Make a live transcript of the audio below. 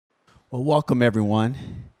Well, welcome everyone.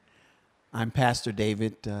 I'm Pastor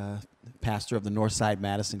David, pastor of the Northside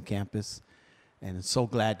Madison Campus, and I'm so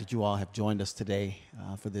glad that you all have joined us today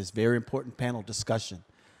for this very important panel discussion.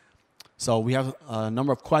 So we have a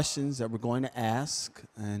number of questions that we're going to ask,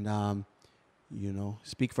 and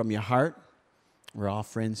speak from your heart. We're all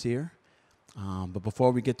friends here. But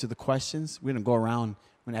before we get to the questions, we're going to go around.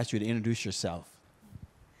 I'm going to ask you to introduce yourself.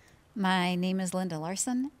 My name is Linda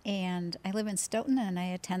Larson, and I live in Stoughton, and I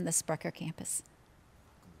attend the Sprecher campus.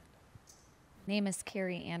 Name is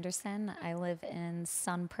Carrie Anderson. I live in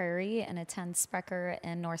Sun Prairie and attend Sprecher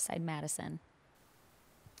in Northside Madison.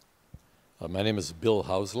 My name is Bill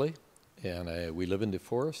Housley, and we live in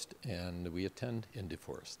DeForest, and we attend in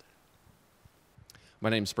DeForest. My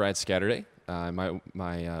name's Brad Scatterday.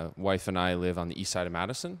 My wife and I live on the east side of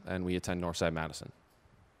Madison, and we attend Northside Madison.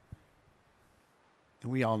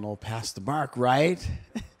 And we all know Pastor Mark, right?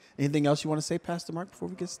 Anything else you want to say, Pastor Mark, before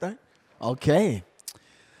we get started? Okay.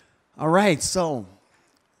 All right. So,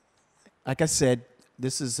 like I said,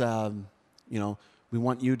 this is, we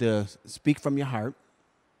want you to speak from your heart,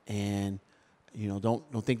 and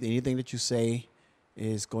don't think that anything that you say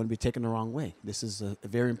is going to be taken the wrong way. This is a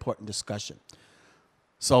very important discussion.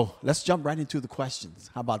 So let's jump right into the questions.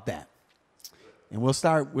 How about that? And we'll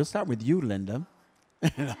start with you, Linda.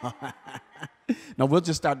 No, we'll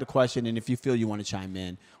just start the question, and if you feel you want to chime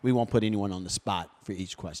in, we won't put anyone on the spot for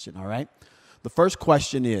each question, all right? The first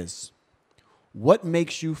question is, what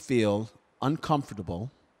makes you feel uncomfortable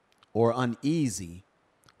or uneasy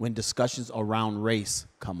when discussions around race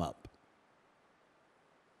come up?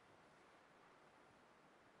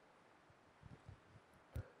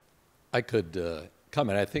 I could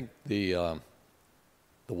comment. I think the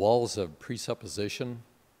walls of presupposition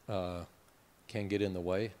can get in the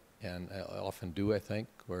way, and often do, I think,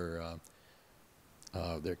 where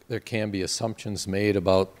there can be assumptions made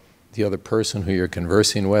about the other person who you're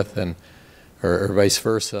conversing with, or vice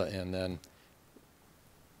versa, and then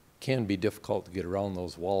can be difficult to get around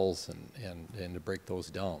those walls and to break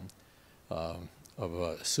those down, of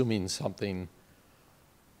assuming something,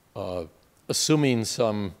 assuming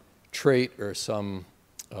some trait or some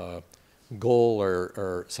goal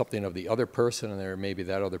or something of the other person, and there may be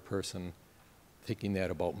that other person thinking that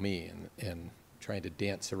about me, and trying to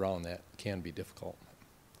dance around that can be difficult.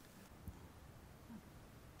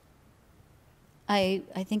 I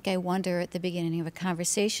think I wonder at the beginning of a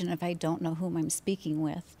conversation if I don't know whom I'm speaking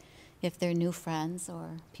with, if they're new friends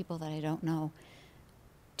or people that I don't know.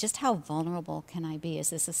 Just how vulnerable can I be? Is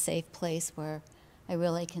this a safe place where I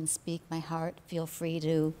really can speak my heart, feel free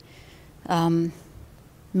to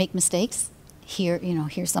make mistakes, hear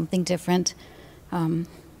something different?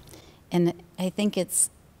 And I think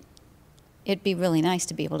it'd be really nice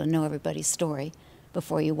to be able to know everybody's story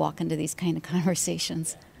before you walk into these kind of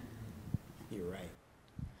conversations. You're right.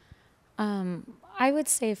 I would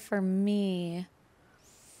say for me,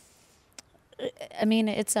 I mean,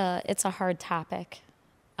 it's a hard topic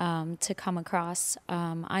to come across.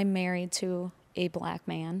 I'm married to a black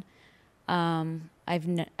man. I've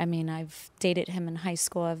dated him in high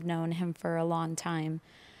school. I've known him for a long time.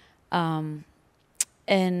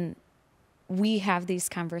 And we have these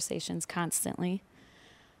conversations constantly.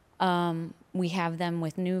 We have them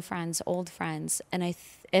with new friends, old friends,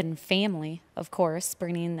 and family, of course.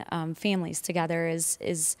 Bringing families together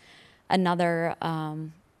is another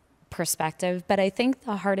perspective. But I think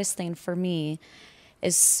the hardest thing for me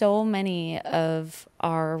is so many of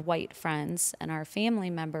our white friends and our family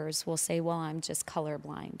members will say, well, I'm just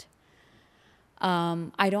colorblind.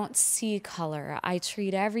 I don't see color. I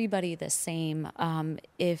treat everybody the same.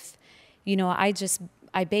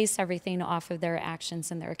 I base everything off of their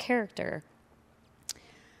actions and their character.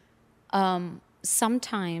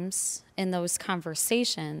 Sometimes in those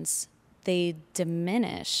conversations, they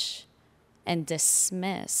diminish and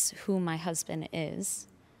dismiss who my husband is,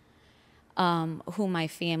 who my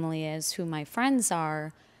family is, who my friends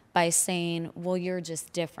are, by saying, well, you're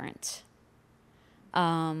just different.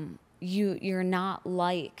 You're not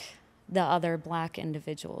like the other black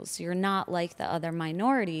individuals. You're not like the other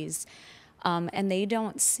minorities. And they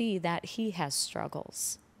don't see that he has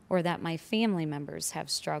struggles or that my family members have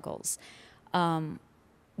struggles.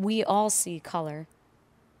 We all see color.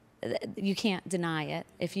 You can't deny it.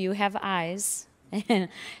 If you have eyes and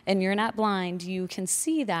you're not blind, you can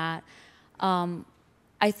see that.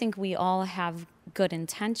 I think we all have good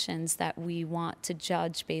intentions that we want to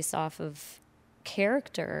judge based off of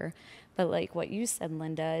character. But like what you said,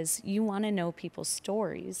 Linda, is you want to know people's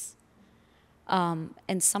stories. And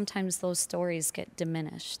sometimes those stories get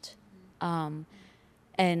diminished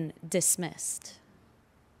and dismissed.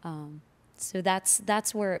 So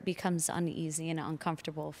that's where it becomes uneasy and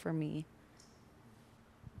uncomfortable for me.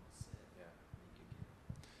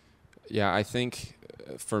 Yeah, I think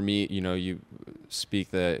for me, you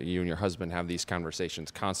speak that you and your husband have these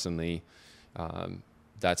conversations constantly.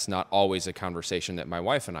 That's not always a conversation that my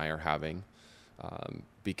wife and I are having,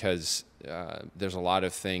 because there's a lot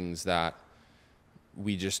of things that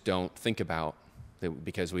we just don't think about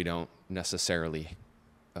because we don't necessarily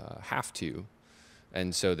have to.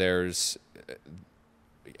 And so there's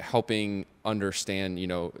helping understand,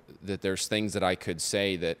 that there's things that I could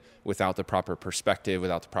say that without the proper perspective,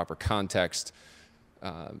 without the proper context,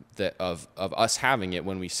 that of us having it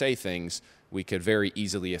when we say things, we could very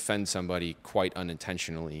easily offend somebody quite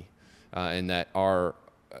unintentionally, and that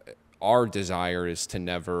our desire is to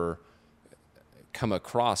never come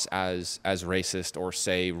across as racist or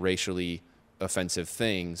say racially offensive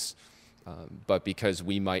things, but because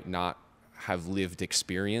we might not have lived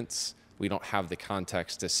experience, we don't have the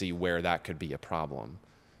context to see where that could be a problem.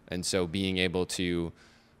 And so being able to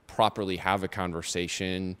properly have a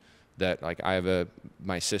conversation that, like,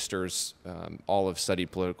 my sisters all have studied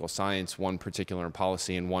political science, one particular in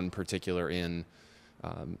policy and one particular in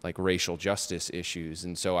like racial justice issues.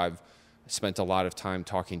 And so I've spent a lot of time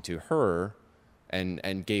talking to her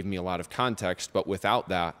and gave me a lot of context, but without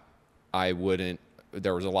that,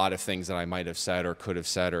 there was a lot of things that I might have said or could have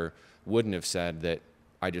said or wouldn't have said that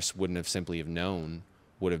I just wouldn't have simply have known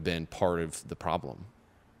would have been part of the problem.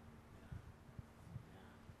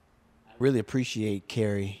 I really appreciate,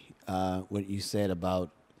 Carrie, what you said about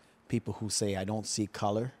people who say, I don't see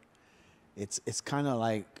color. It's kind of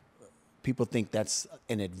like people think that's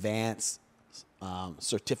an advanced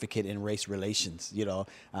certificate in race relations.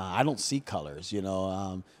 I don't see colors,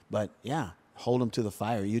 but yeah, hold them to the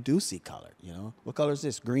fire. You do see color, What color is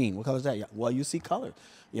this? Green. What color is that? Yeah, well, you see color,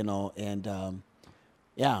 and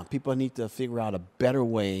yeah, people need to figure out a better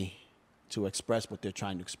way to express what they're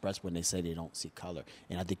trying to express when they say they don't see color.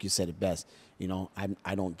 And I think you said it best.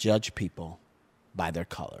 I don't judge people by their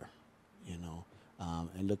color,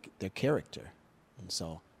 and look at their character. And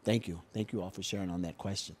so thank you. Thank you all for sharing on that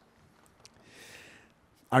question.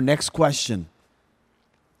 Our next question.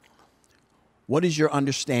 What is your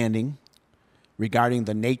understanding regarding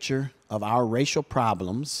the nature of our racial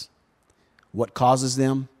problems, what causes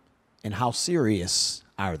them, and how serious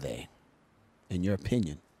are they, in your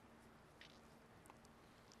opinion?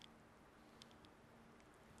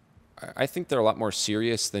 I think they're a lot more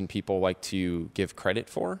serious than people like to give credit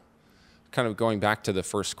for. Kind of going back to the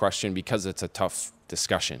first question, because it's a tough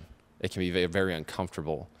discussion, it can be very, very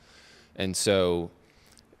uncomfortable. And so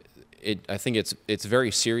I think it's very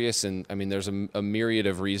serious, and I mean, there's a myriad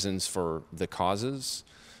of reasons for the causes,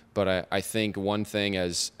 but I think one thing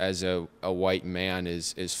as a white man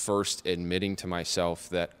is first admitting to myself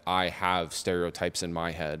that I have stereotypes in my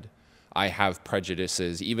head. I have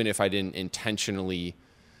prejudices, even if I didn't intentionally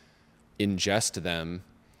ingest them.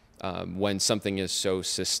 When something is so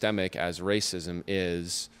systemic as racism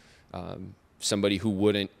is, somebody who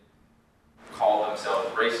wouldn't call themselves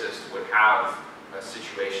racist would have a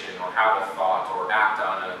situation or have a thought or act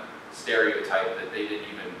on a stereotype that they didn't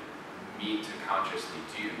even mean to consciously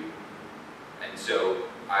do. And so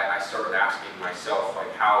I started asking myself,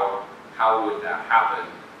 like, how would that happen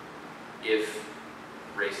if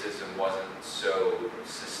racism wasn't so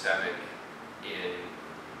systemic in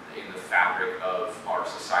the fabric of our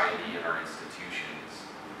society and our institutions?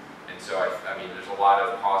 And so I mean, there's a lot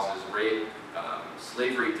of causes.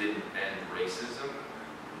 Slavery didn't end racism.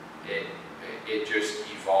 It just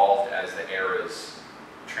evolved as the eras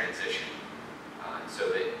transitioned. So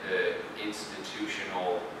the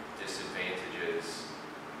institutional disadvantages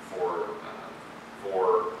for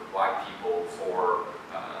Black people, for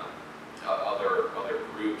other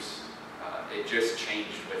groups, it just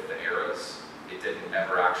changed with the eras. It didn't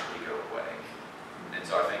ever actually go away. And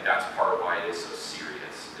so I think that's part of why it is so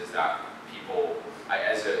serious, is that people,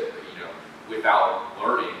 without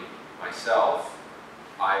learning myself,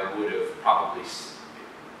 I would have probably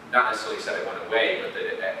not necessarily said it went away, but that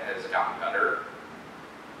it has gotten better,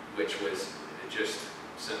 which was just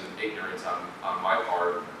some ignorance on my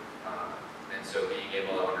part. And so being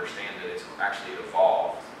able to understand that it's actually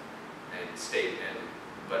evolved and stayed in,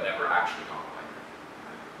 but never actually gone away.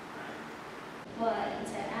 But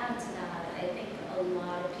to add to that, I think a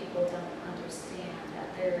lot of people don't understand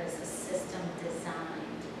that there is a system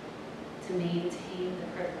designed to maintain the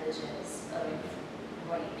privileges of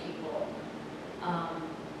white people.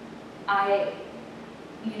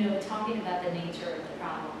 Talking about the nature of the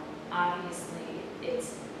problem, obviously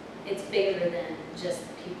it's bigger than just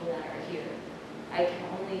the people that are here. I can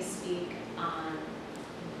only speak on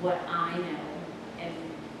what I know and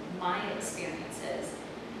my experiences.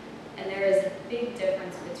 And there is a big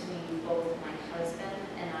difference between both my husband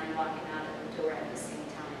and I walking out of the door at the same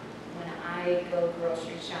time. When I go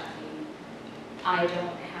grocery shopping, I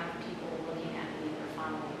don't have people looking at me or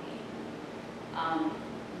following me.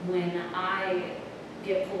 When I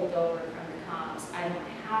get pulled over from the cops, I don't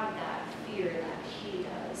have that fear that he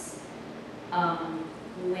does.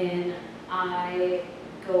 When I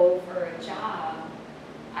go for a job,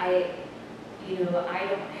 I don't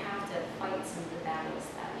have to fight some of the battles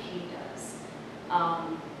that he does.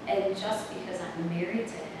 And just because I'm married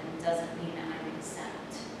to him doesn't mean I'm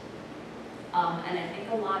exempt. And I think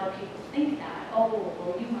a lot of people think that, oh,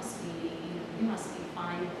 well, you must be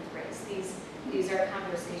fine with race. These are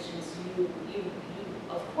conversations you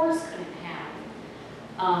of course couldn't have.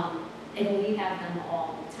 And we have them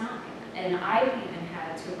all the time. And I've even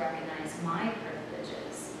had to recognize my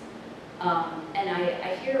privileges. And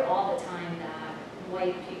I hear all the time that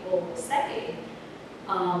white people will say,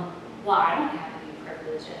 well, I don't have any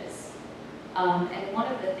privileges. And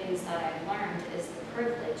one of the things that I've learned is the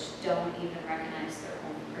privileged don't even recognize their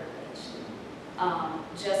own privilege.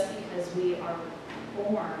 Just because we are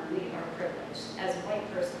born, we are privileged. As a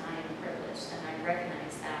white person, I am privileged, and I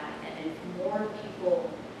recognize that. And if more people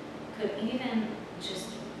could even just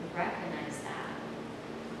recognize that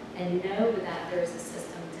and know that there's a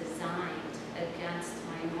system designed against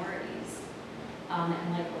minorities,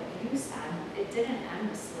 and like what you said, it didn't end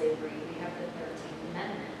with slavery. We have the 13th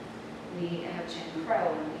Amendment. We have Jim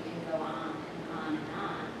Crow, and we can go on and on and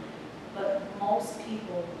on. But most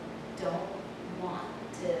people don't want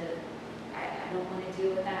to, I don't want to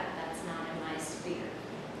deal with that. That's not in my sphere.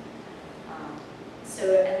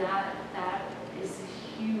 And that is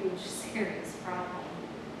a huge, serious problem,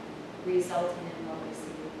 resulting in what we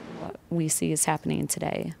see. What we see is happening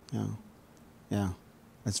today. Yeah,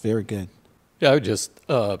 that's very good. Yeah, I would just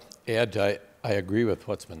add, I agree with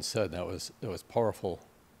what's been said. That was powerful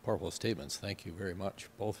statements. Thank you very much,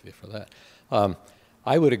 both of you, for that.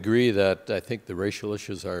 I would agree that I think the racial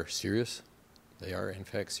issues are serious. They are, in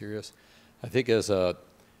fact, serious. I think as a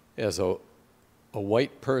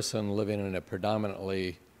white person living in a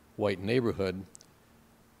predominantly white neighborhood,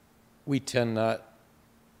 we tend not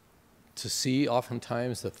to see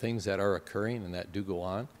oftentimes the things that are occurring and that do go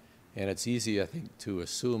on. And it's easy, I think, to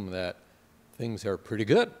assume that things are pretty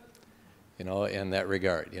good, in that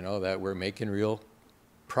regard, that we're making real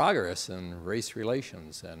progress in race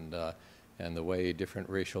relations and the way different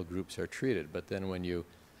racial groups are treated. But then when you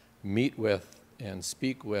meet with and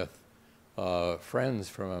speak with friends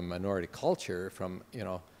from a minority culture,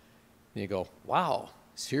 you go, wow,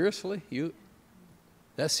 seriously?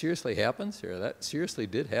 That seriously happens? Or that seriously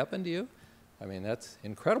did happen to you? I mean, that's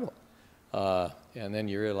incredible. And then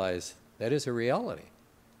you realize that is a reality.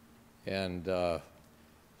 And so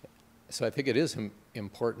I think it is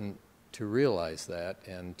important to realize that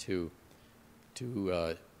and to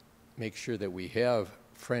make sure that we have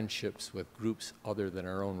friendships with groups other than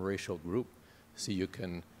our own racial group, so you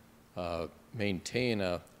can maintain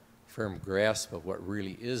a firm grasp of what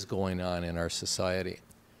really is going on in our society,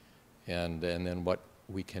 and then what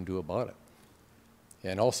we can do about it.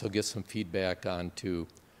 And also get some feedback on to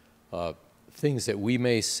things that we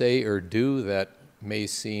may say or do that may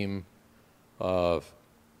seem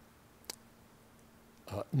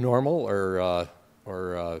normal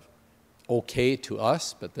or okay to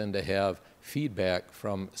us, but then to have feedback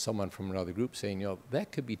from someone from another group saying,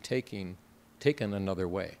 that could be taken another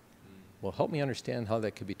way. Well, help me understand how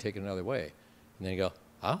that could be taken another way. And then you go,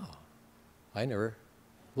 I never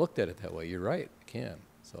looked at it that way. You're right, I can.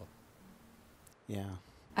 So, Yeah.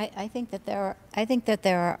 I think that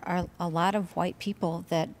there are a lot of white people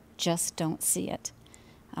that just don't see it.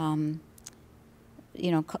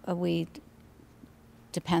 We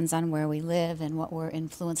depends on where we live and what we're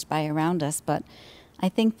influenced by around us, but I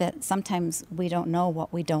think that sometimes we don't know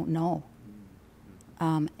what we don't know.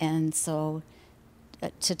 And so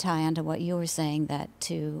to tie onto what you were saying, that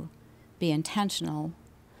to be intentional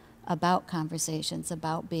about conversations,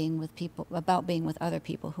 about being with people, about being with other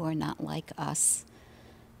people who are not like us.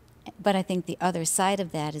 But I think the other side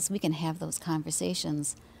of that is we can have those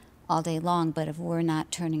conversations all day long, but if we're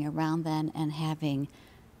not turning around then and having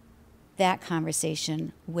that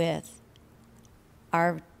conversation with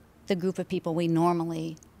the group of people we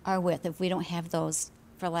normally are with, if we don't have those,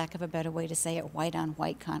 for lack of a better way to say it,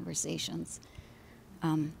 white-on-white conversations.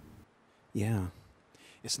 Yeah.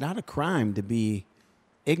 It's not a crime to be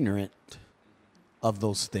ignorant of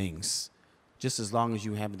those things, just as long as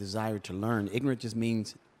you have a desire to learn. Ignorant just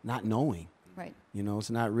means not knowing. Right. It's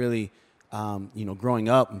not really growing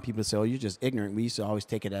up, and people say, "Oh, you're just ignorant," we used to always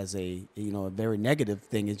take it as a very negative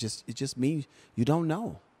thing. It just means you don't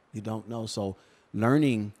know. You don't know. So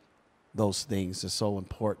learning those things is so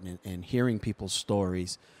important, and hearing people's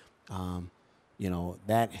stories,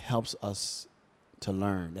 that helps us to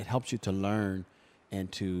learn. That helps you to learn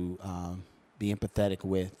and to be empathetic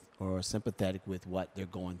with or sympathetic with what they're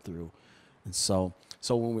going through. And so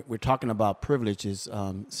when we're talking about privileges,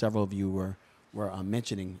 several of you were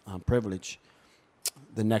mentioning privilege.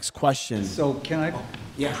 The next question. So can I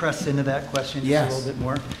press into that question just a little bit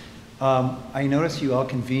more? I notice you all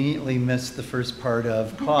conveniently missed the first part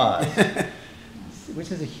of cause,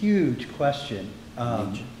 which is a huge question.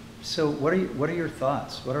 So what are your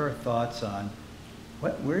thoughts? What are our thoughts on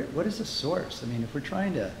what is the source? I mean, if we're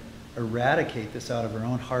trying to eradicate this out of our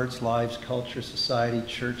own hearts, lives, culture, society,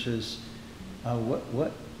 churches,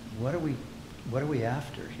 what are we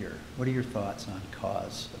after here? What are your thoughts on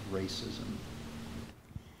cause of racism?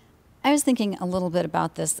 I was thinking a little bit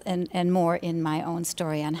about this and more in my own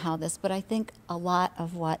story on how this, but I think a lot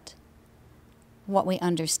of what we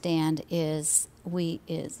understand is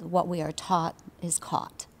what we are taught is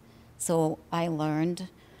caught. So I learned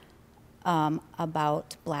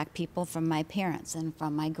about black people from my parents and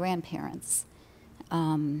from my grandparents.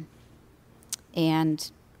 And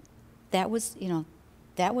that was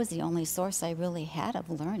the only source I really had of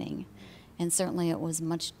learning. And certainly it was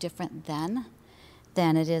much different then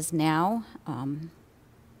than it is now. And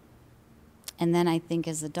then I think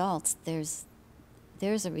as adults, there's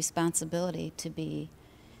a responsibility to be,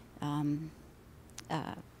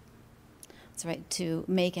 to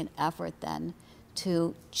make an effort then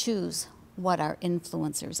to choose what our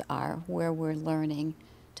influencers are, where we're learning,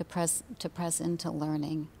 to press into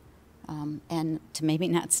learning, and to maybe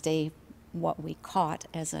not stay what we caught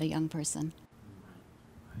as a young person.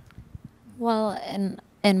 Well,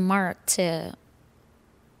 and Mark, to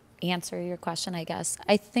answer your question, I guess,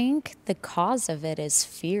 I think the cause of it is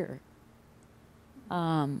fear.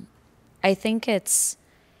 I think it's,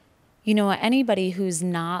 anybody who's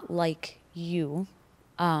not like you,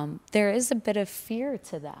 there is a bit of fear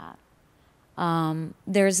to that.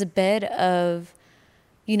 There's a bit of,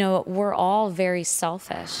 we're all very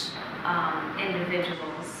selfish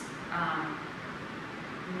individuals.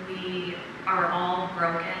 We are all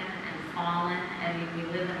broken and fallen. I mean, we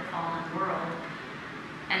live in a fallen world.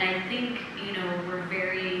 And I think, we're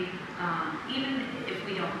very, even if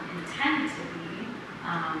we don't intend to be,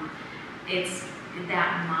 it's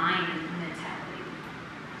that mind mentality.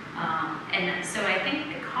 And so I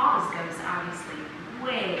think the cause goes obviously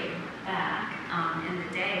way back in the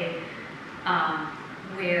day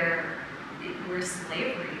where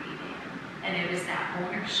slavery began. And it was that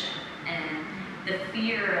ownership and the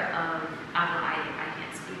fear of, I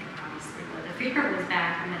can't speak obviously, but the fear was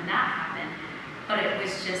back when that happened. But it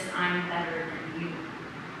was just, I'm better than you.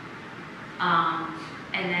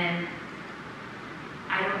 And then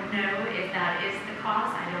I don't know if that is the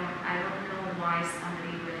cause. I don't know why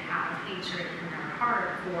somebody would have hatred in their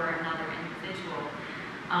heart for another individual.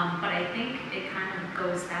 But I think it kind of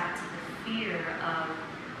goes back to the fear of,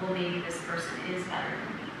 well, maybe this person is better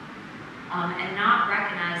than me. And not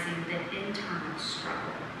recognizing the internal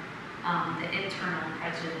struggle, the internal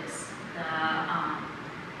prejudice,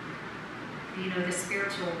 the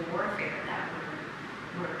spiritual warfare that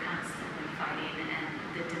we're constantly fighting and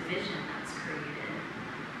the division that's created.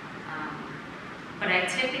 But I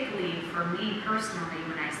typically, for me personally,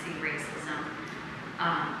 when I see racism,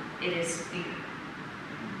 it is fear.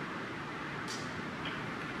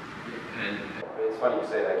 And it's funny you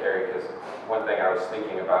say that, Carrie, because one thing I was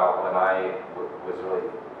thinking about when I was really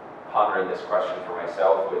pondering this question for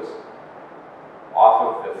myself was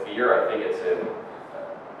off of the fear. I think it's in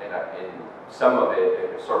some of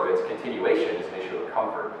it, sort of its continuation, is an issue of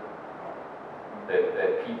comfort.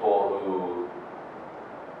 That people who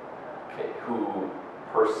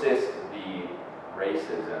persist the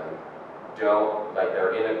racism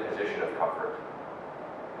they're in a position of comfort,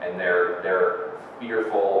 and they're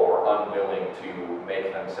fearful or unwilling to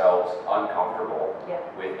make themselves uncomfortable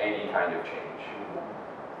with any kind of change.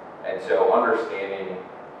 And so understanding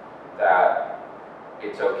that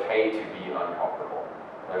it's okay to be uncomfortable.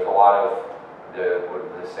 There's a lot of the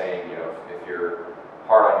saying, if you're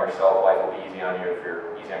hard on yourself, life will be easy on you. If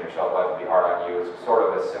you're easy on yourself, life will be hard on you. It's sort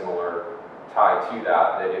of a similar tie to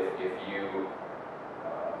that if you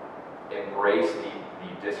embrace the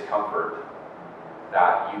discomfort,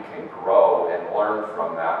 that you can grow and learn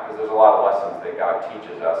from that, because there's a lot of lessons that God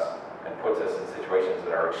teaches us and puts us in situations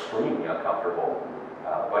that are extremely uncomfortable,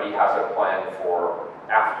 but He has a plan for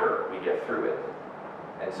after we get through it.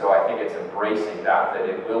 And so I think it's embracing that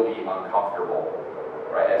it will be uncomfortable,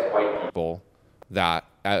 right, as white people, that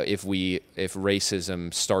if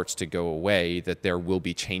racism starts to go away, that there will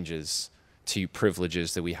be changes to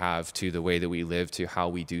privileges that we have, to the way that we live, to how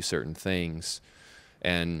we do certain things,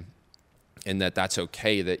 and that's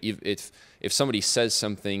okay. That if somebody says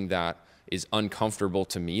something that is uncomfortable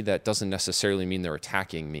to me, that doesn't necessarily mean they're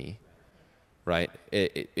attacking me, right?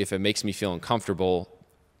 If it makes me feel uncomfortable,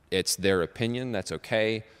 it's their opinion, that's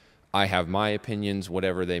okay. I have my opinions,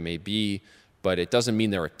 whatever they may be, but it doesn't mean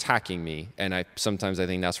they're attacking me. And sometimes I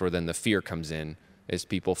think that's where then the fear comes in, is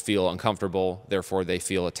people feel uncomfortable, therefore they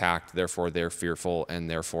feel attacked, therefore they're fearful, and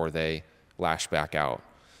therefore they lash back out.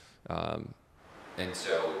 And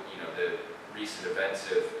so, the recent events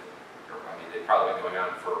they've probably been going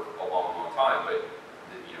on for a long, long time, but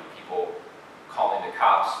people calling the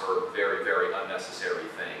cops for very, very unnecessary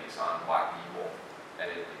things on black people,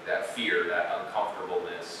 and that fear, that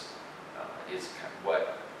uncomfortableness, is kind of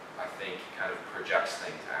what I think kind of projects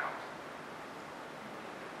things out.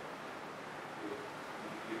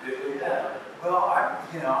 You good with that? Well,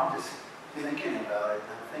 I'm just thinking about it.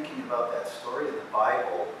 I'm thinking about that story in the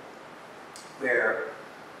Bible where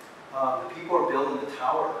the people are building the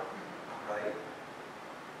tower, right?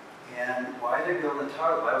 And why they're building the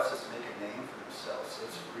tower, the Bible says to make a name for themselves. So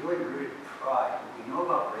it's really rooted in pride. What we know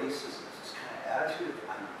about racism is this kind of attitude of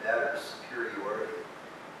I'm better, superiority.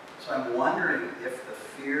 So I'm wondering if the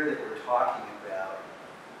fear that we're talking about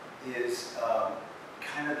is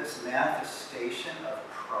kind of this manifestation of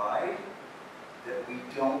pride, that we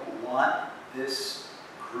don't want this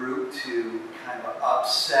group to kind of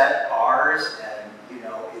upset ours, and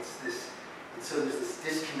it's this. And so there's this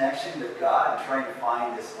disconnection with God and trying to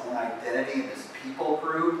find this own identity in this people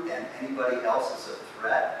group, and anybody else is a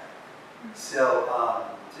threat. So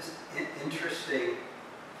just interesting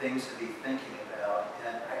things to be thinking about.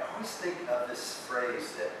 And I always think of this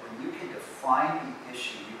phrase that when you can define the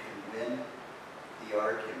issue, you can win the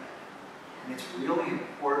argument. And it's really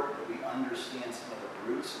important that we understand some of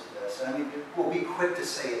the roots of this. I mean, we'll be quick to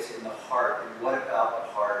say it's in the heart, and what about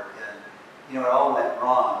the heart? And it all went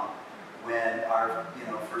wrong when our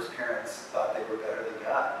first parents thought they were better than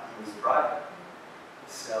God. He was pride.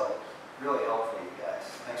 So really helpful, you guys.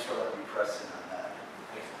 Thanks for letting me press in on that.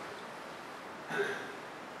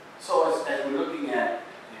 So as we're looking at, and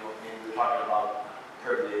we're talking about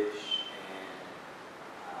privilege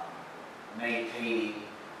and maintaining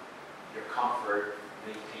your comfort,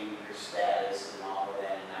 maintaining your status and all of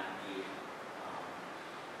that, and not being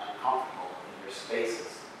uncomfortable in your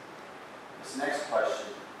spaces. This next question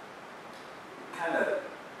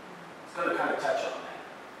it's going to kind of touch on that.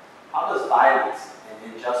 How does violence and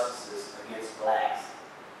injustices against blacks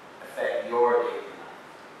affect your daily life,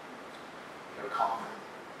 your comfort?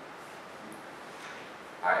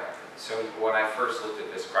 So when I first looked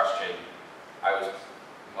at this question,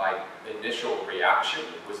 my initial reaction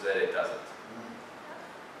was that it doesn't.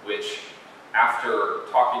 Which, after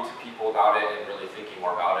talking to people about it and really thinking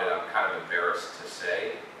more about it, I'm kind of embarrassed to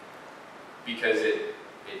say, because it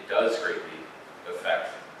does greatly affect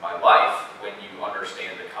my life when you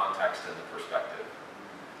understand the context and the perspective.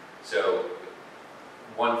 So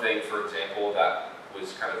one thing, for example, that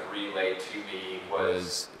was kind of relayed to me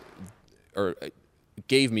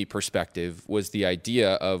gave me perspective was the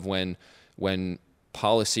idea of when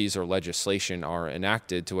policies or legislation are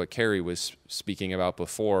enacted, to what Carrie was speaking about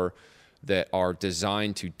before, that are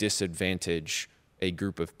designed to disadvantage a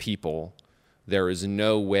group of people, there is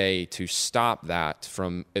no way to stop that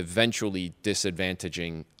from eventually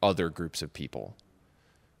disadvantaging other groups of people,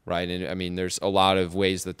 right? And I mean, there's a lot of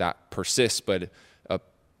ways that persists, but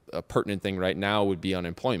a pertinent thing right now would be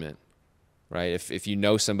unemployment, right? If you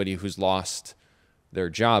know somebody who's lost their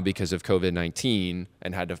job because of COVID-19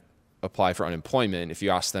 and had to apply for unemployment, if you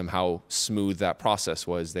ask them how smooth that process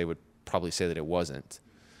was, they would probably say that it wasn't.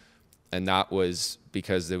 And that was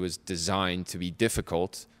because it was designed to be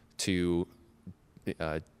difficult to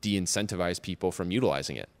de-incentivize people from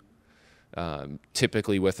utilizing it,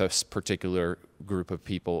 typically with a particular group of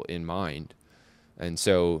people in mind. And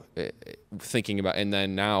so thinking about, and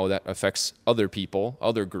then now that affects other people,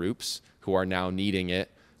 other groups who are now needing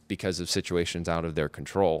it because of situations out of their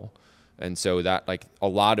control. And so that, like, a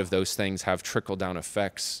lot of those things have trickle-down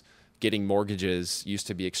effects. Getting mortgages used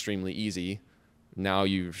to be extremely easy. Now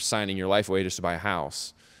you're signing your life away just to buy a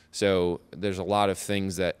house. So there's a lot of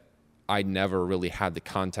things that I never really had the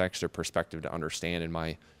context or perspective to understand, and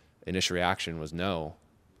my initial reaction was no.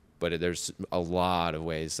 But there's a lot of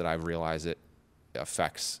ways that I've realized it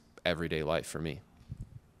affects everyday life for me.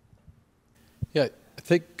 Yeah, I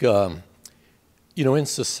think, in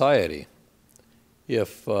society,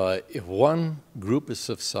 if one group of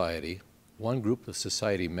society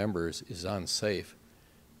members is unsafe,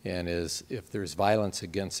 and if there's violence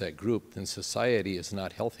against that group, then society is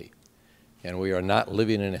not healthy, and we are not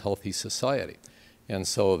living in a healthy society. And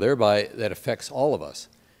so thereby, that affects all of us.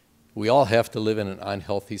 We all have to live in an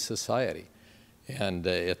unhealthy society. And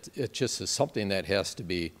it just is something that has to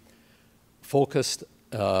be focused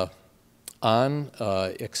on,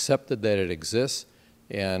 accepted that it exists,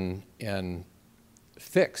 and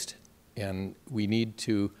fixed. And we need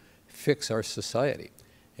to fix our society.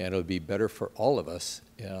 And it would be better for all of us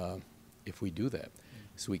if we do that.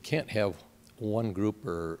 So we can't have one group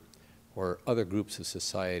or other groups of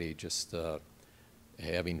society just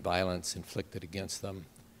having violence inflicted against them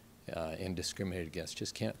and discriminated against.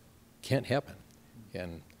 Just can't happen.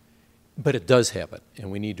 But it does happen,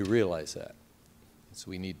 and we need to realize that. So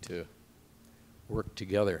we need to work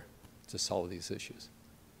together to solve these issues.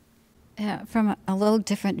 From a little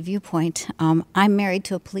different viewpoint, I'm married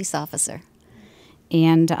to a police officer,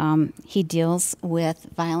 and he deals with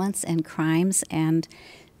violence and crimes and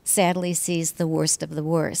sadly sees the worst of the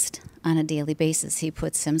worst on a daily basis. He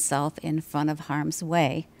puts himself in front of harm's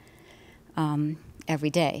way every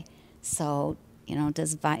day. So,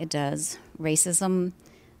 does racism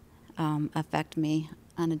affect me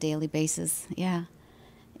on a daily basis? Yeah,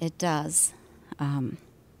 it does. I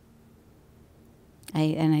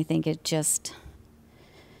think it just,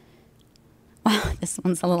 well, this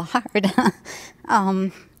one's a little hard.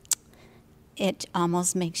 It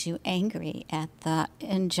almost makes you angry at the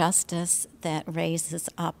injustice that raises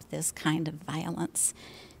up this kind of violence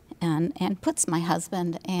and puts my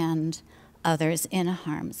husband and others in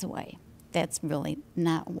harm's way. That's really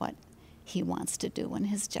not what he wants to do in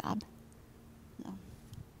his job. So.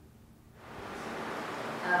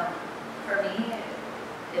 For me,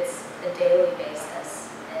 it's a daily basis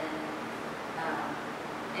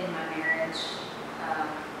in my marriage,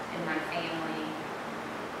 in my family.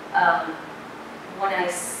 When I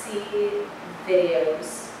see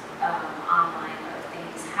videos online of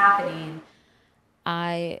things happening,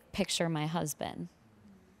 I picture my husband.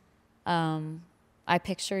 I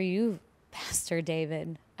picture you, Pastor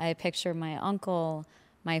David. I picture my uncle,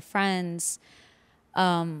 my friends.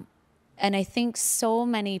 And I think so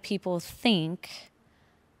many people think,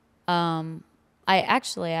 I've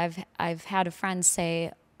had a friend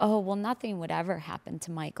say, oh, well, nothing would ever happen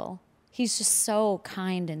to Michael. He's just so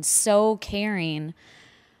kind and so caring.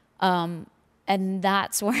 And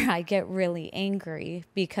that's where I get really angry,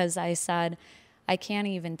 because I said, I can't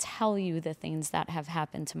even tell you the things that have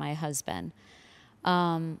happened to my husband.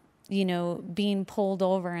 Being pulled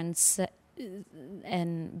over and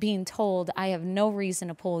being told I have no reason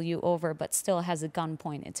to pull you over, but still has a gun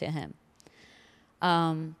pointed to him.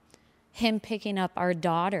 Him picking up our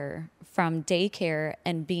daughter from daycare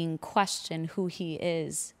and being questioned who he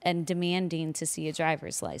is and demanding to see a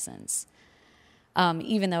driver's license.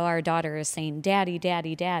 Even though our daughter is saying, Daddy,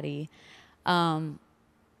 Daddy, Daddy.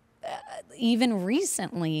 Even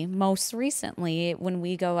recently, most recently, when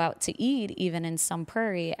we go out to eat, even in some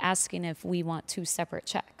prairie, asking if we want 2 separate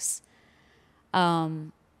checks. I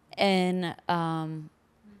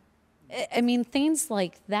mean, things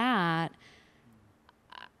like that,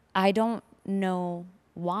 I don't know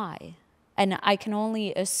why. And I can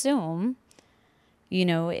only assume,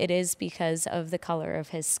 it is because of the color of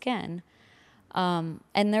his skin. And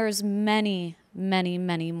there's many, many,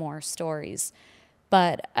 many more stories.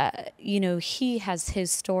 But, he has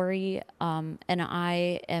his story, and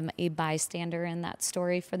I am a bystander in that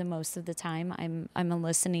story for the most of the time. I'm a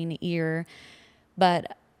listening ear.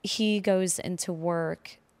 But he goes into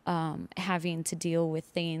work having to deal with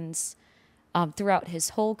things throughout his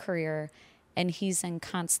whole career, and he's in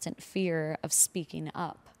constant fear of speaking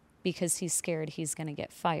up because he's scared he's going to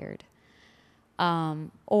get fired.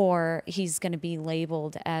 Or he's going to be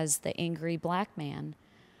labeled as the angry black man,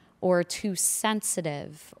 or too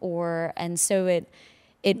sensitive, and so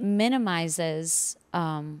it minimizes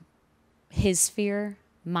his fear,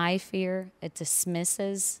 my fear. It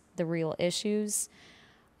dismisses the real issues.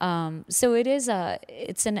 So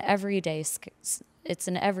it's an everyday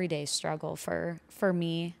struggle for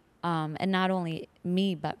me, and not only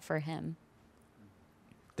me but for him.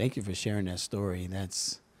 Thank you for sharing that story.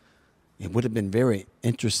 It would have been very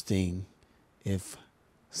interesting if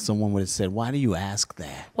someone would have said, why do you ask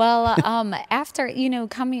that? Well, after,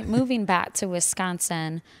 moving back to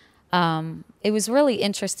Wisconsin, it was really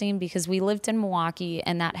interesting because we lived in Milwaukee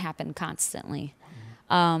and that happened constantly.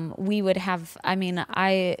 We would have,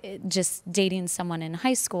 I just dating someone in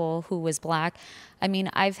high school who was black.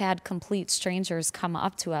 I've had complete strangers come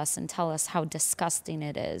up to us and tell us how disgusting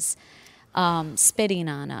it is. spitting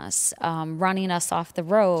on us, running us off the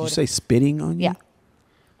road. Did you say spitting on you?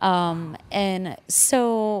 Yeah. And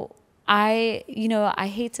so I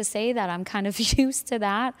hate to say that I'm kind of used to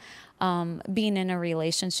that, being in a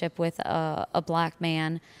relationship with a black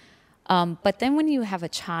man. But then when you have a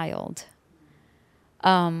child,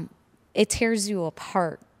 it tears you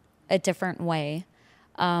apart a different way.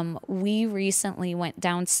 We recently went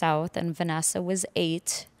down south, and Vanessa was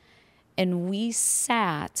 8, and we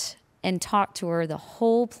sat and talked to her the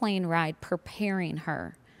whole plane ride, preparing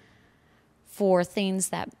her for things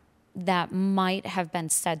that might have been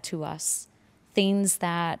said to us, things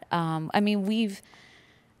that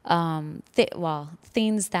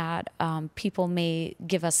things that people may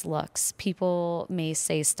give us looks, people may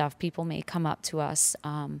say stuff, people may come up to us,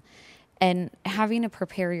 and having to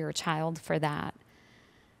prepare your child for that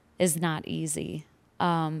is not easy.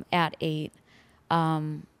 At 8,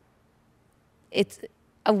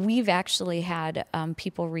 we've actually had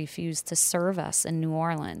people refuse to serve us in New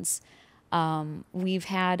Orleans. We've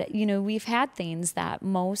had things that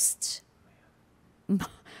most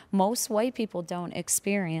white people don't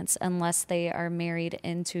experience unless they are married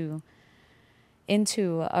into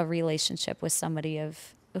a relationship with somebody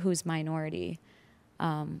who's minority.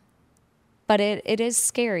 But it is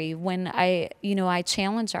scary when I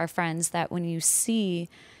challenge our friends that when you see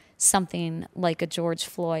something like a George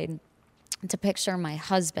Floyd, to picture my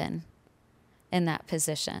husband in that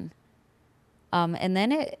position. And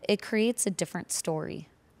then it creates a different story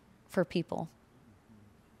for people.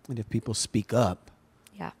 And if people speak up,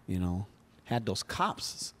 yeah, had those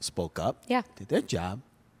cops spoke up, yeah, did their job,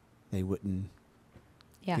 they wouldn't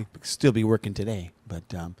they'd still be working today. But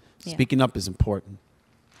speaking up is important.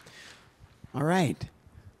 All right.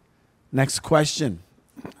 Next question.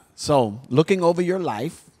 So, looking over your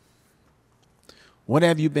life, what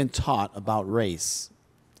have you been taught about race,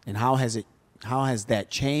 and how has that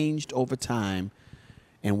changed over time,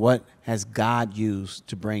 and what has God used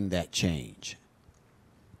to bring that change?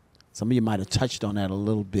 Some of you might have touched on that a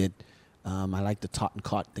little bit. I like the taught and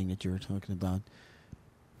caught thing that you were talking about.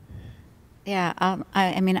 Yeah,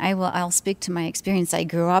 I'll speak to my experience. I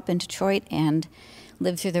grew up in Detroit and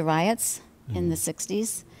lived through the riots in the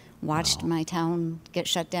 60s, watched my town get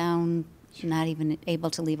shut down, not even able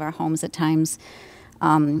to leave our homes at times.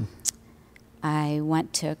 I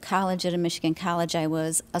went to college at a Michigan college. I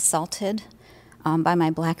was assaulted by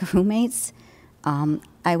my black roommates.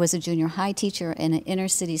 I was a junior high teacher in an inner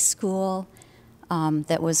city school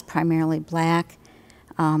that was primarily black.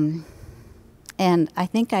 And I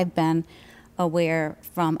think I've been aware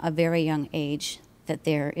from a very young age that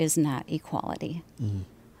there is not equality.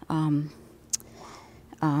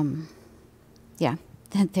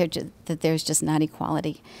 That there's just not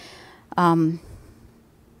equality.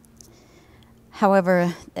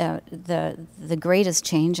 However, the greatest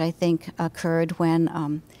change, I think, occurred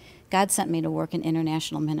when God sent me to work in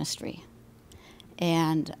international ministry.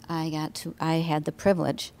 And I had the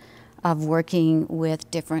privilege of working with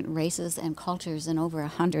different races and cultures in over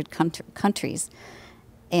 100 countries.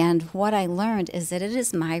 And what I learned is that it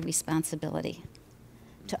is my responsibility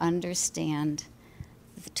to understand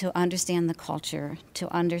the culture,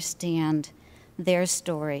 to understand their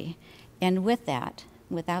story. And without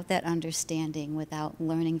that understanding, without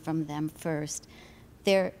learning from them first,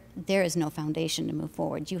 there is no foundation to move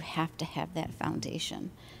forward. You have to have that foundation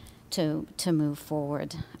to move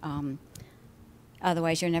forward.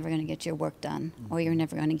 Otherwise, you're never going to get your work done, or you're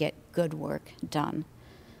never going to get good work done.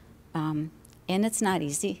 And it's not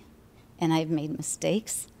easy, and I've made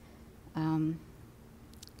mistakes.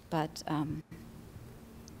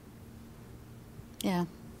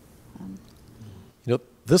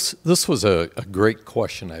 This was a great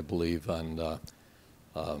question, I believe, on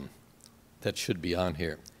that should be on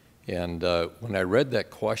here. And when I read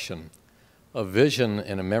that question, a vision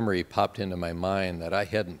and a memory popped into my mind that I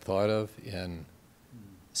hadn't thought of in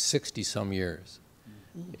 60-some years.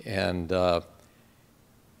 And I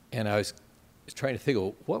was trying to think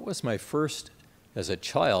of what was my first, as a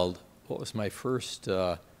child, what was my first,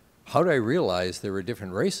 how did I realize there were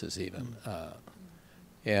different races even?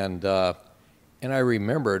 And I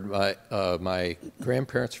remembered my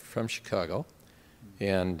grandparents were from Chicago,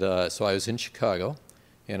 and so I was in Chicago,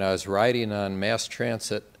 and I was riding on mass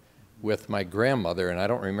transit with my grandmother, and I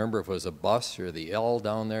don't remember if it was a bus or the L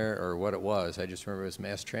down there or what it was. I just remember it was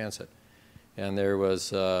mass transit. And there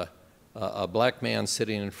was a black man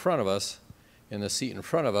sitting in front of us, in the seat in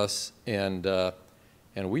front of us, and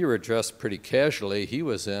we were dressed pretty casually. He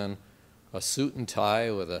was in a suit and tie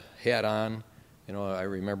with a hat on. I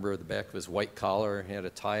remember the back of his white collar, he had a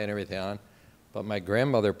tie and everything on. But my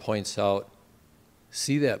grandmother points out,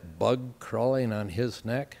 see that bug crawling on his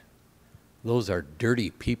neck? Those are dirty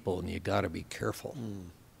people, and you got to be careful.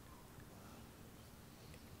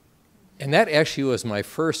 And that actually was my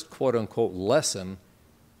first quote-unquote lesson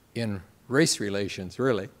in race relations,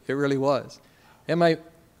 really. It really was. And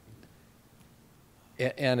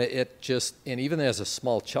even as a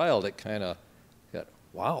small child, it kind of got,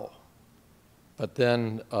 wow. But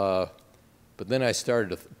then I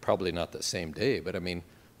started, probably not the same day, but I mean,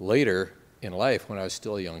 later in life, when I was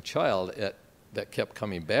still a young child, that kept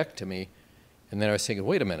coming back to me. And then I was thinking,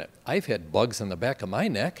 wait a minute, I've had bugs on the back of my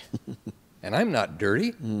neck, and I'm not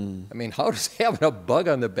dirty. I mean, how does having a bug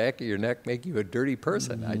on the back of your neck make you a dirty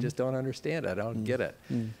person? I just don't understand it. I don't get it.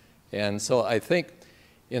 And so I think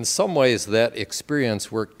in some ways that experience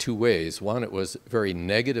worked two ways. One, it was very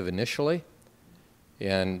negative initially,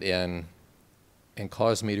 and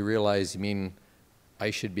caused me to realize, I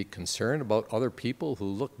should be concerned about other people who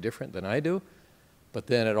look different than I do. But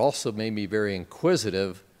then it also made me very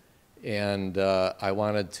inquisitive, and I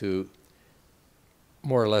wanted to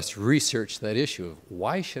more or less research that issue of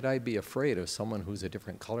why should I be afraid of someone who's a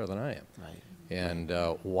different color than I am? Right. And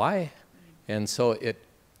why? And so it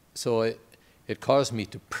caused me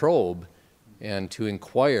to probe and to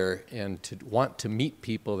inquire and to want to meet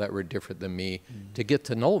people that were different than me, to get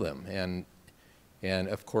to know them. And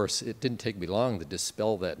of course, it didn't take me long to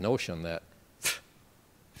dispel that notion that the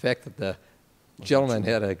fact that the gentleman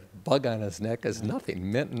had a bug on his neck is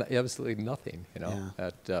nothing, meant absolutely nothing,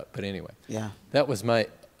 but anyway, that was my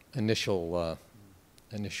initial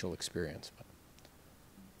experience.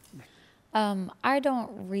 I don't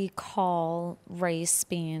recall race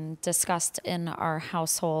being discussed in our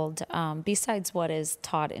household besides what is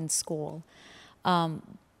taught in school.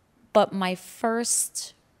 But my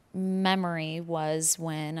first memory was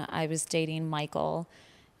when I was dating Michael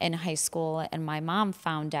in high school, and my mom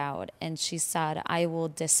found out, and she said, "I will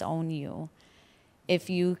disown you if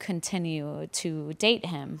you continue to date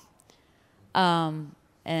him."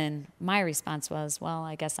 And my response was, well,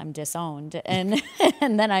 I guess I'm disowned. And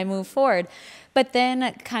and then I moved forward. But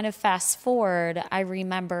then kind of fast forward, I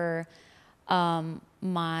remember another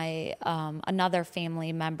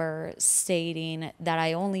family member stating that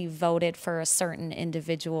I only voted for a certain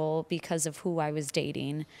individual because of who I was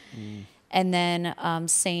dating. And then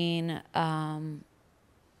saying,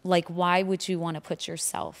 why would you want to put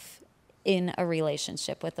yourself in a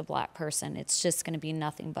relationship with a black person? It's just going to be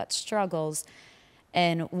nothing but struggles.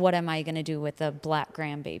 And what am I going to do with a black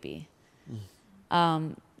grandbaby?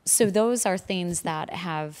 So those are things that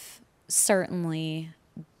have certainly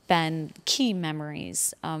been key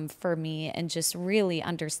memories for me, and just really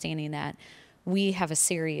understanding that we have a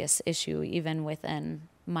serious issue even within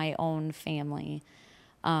my own family,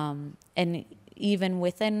 and even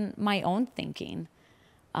within my own thinking,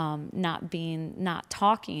 not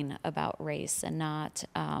talking about race, and not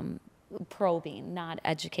probing, not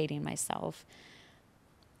educating myself.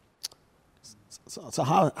 So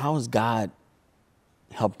how has God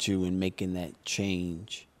helped you in making that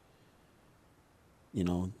change?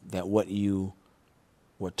 That what you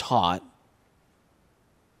were taught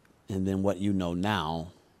and then what you know now,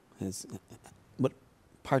 what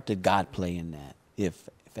part did God play in that, if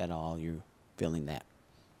at all you're feeling that?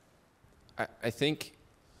 I think,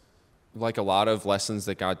 like a lot of lessons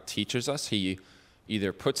that God teaches us, he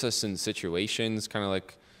either puts us in situations, kind of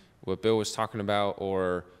like what Bill was talking about,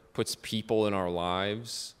 or puts people in our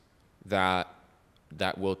lives that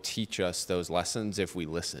will teach us those lessons if we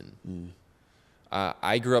listen.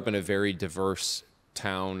 I grew up in a very diverse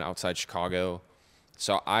town outside Chicago,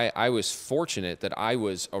 so I was fortunate that I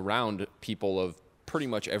was around people of pretty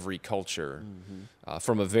much every culture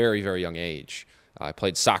from a very, very young age. I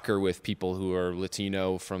played soccer with people who are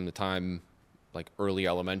Latino from the time like early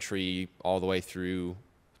elementary all the way through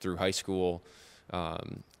high school.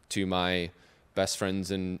 To my best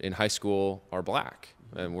friends in high school are black,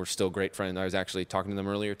 and we're still great friends. I was actually talking to them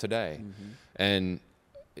earlier today. And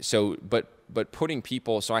so, but putting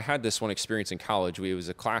people, so I had this one experience in college. It was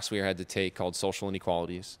a class we had to take called Social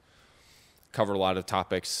Inequalities. Covered a lot of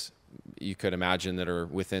topics you could imagine that are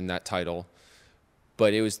within that title.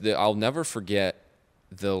 But it was I'll never forget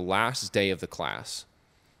the last day of the class.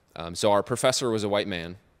 So our professor was a white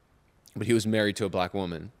man, but he was married to a black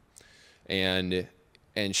woman. And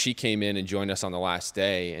she came in and joined us on the last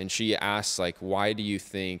day, and she asked, why do you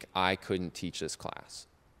think I couldn't teach this class?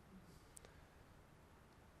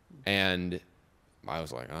 And I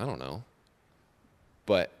was like, I don't know.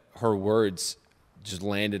 But her words just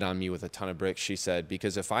landed on me with a ton of bricks. She said,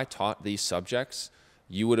 because if I taught these subjects,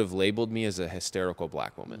 you would have labeled me as a hysterical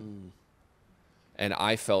black woman. And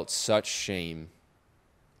I felt such shame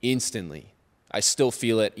instantly. I still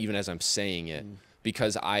feel it even as I'm saying it,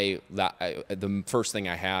 because the first thing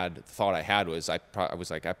thought I had was I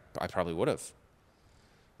was like, I probably would have.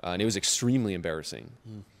 And it was extremely embarrassing.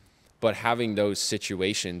 But having those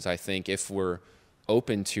situations, I think if we're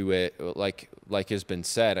open to it, like has been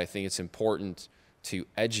said, I think it's important to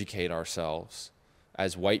educate ourselves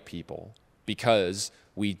as white people, because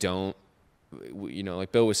we don't,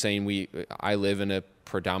 like Bill was saying, I live in a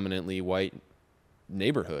predominantly white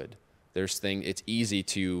neighborhood. It's easy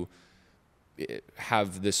to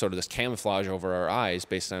have this camouflage over our eyes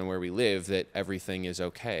based on where we live, that everything is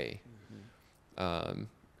okay. And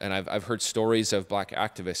I've heard stories of black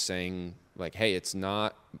activists saying, like, hey, it's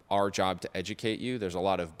not our job to educate you. There's a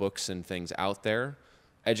lot of books and things out there.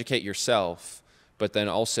 Educate yourself. But then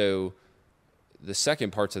also the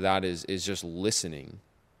second part to that is just listening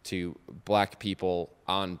to black people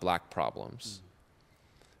on black problems.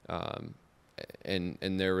 And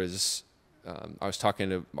there was, I was talking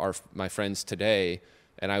to my friends today,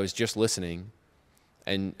 and I was just listening,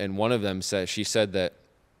 and one of them she said that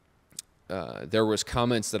there was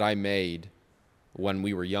comments that I made when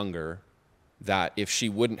we were younger that if she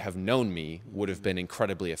wouldn't have known me would have been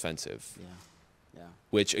incredibly offensive.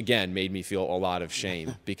 Which again made me feel a lot of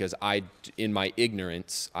shame, because in my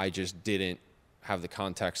ignorance, I just didn't have the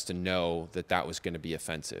context to know that was going to be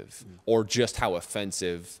offensive, or just how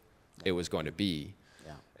offensive it was going to be.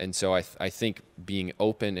 And so I think being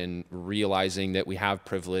open and realizing that we have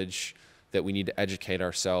privilege, that we need to educate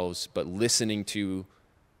ourselves, but listening to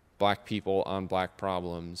black people on black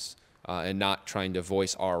problems, and not trying to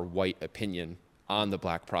voice our white opinion on the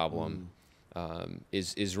black problem,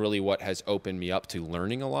 is really what has opened me up to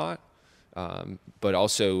learning a lot, but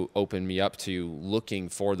also opened me up to looking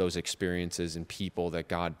for those experiences and people that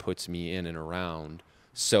God puts me in and around,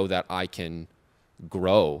 so that I can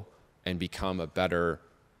grow and become a better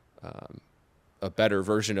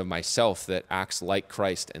version of myself that acts like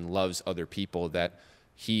Christ and loves other people, that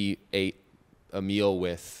he ate a meal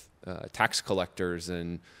with tax collectors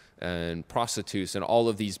and prostitutes and all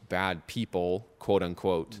of these bad people, quote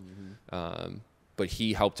unquote. But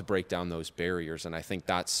he helped to break down those barriers. And I think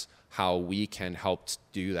that's how we can help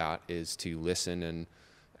do that, is to listen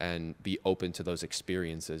and be open to those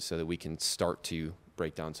experiences, so that we can start to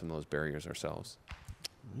break down some of those barriers ourselves.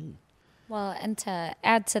 Well, and to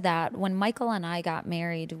add to that, when Michael and I got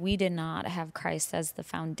married, we did not have Christ as the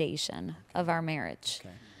foundation of our marriage.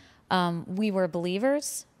 We were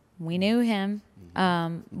believers. We knew him.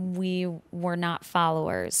 We were not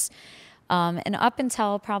followers. And up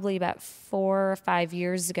until probably about 4 or 5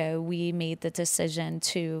 years ago, we made the decision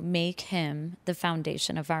to make him the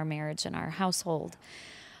foundation of our marriage and our household.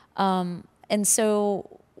 And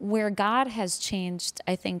so where God has changed,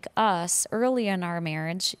 I think, us early in our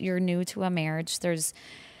marriage, you're new to a marriage, there's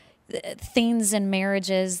things in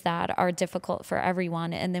marriages that are difficult for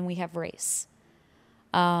everyone, and then we have race.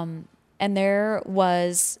 And there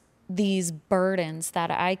was these burdens that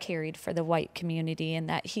I carried for the white community and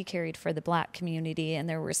that he carried for the black community, and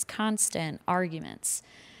there was constant arguments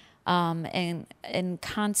and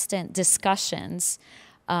constant discussions,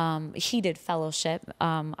 heated fellowship,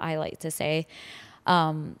 I like to say.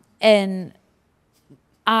 And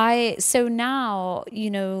so now,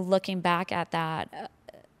 looking back at that,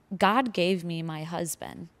 God gave me my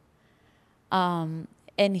husband.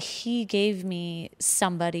 And he gave me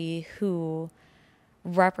somebody who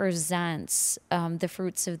represents the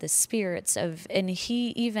fruits of the spirits and he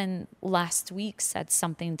even last week said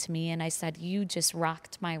something to me, and I said, you just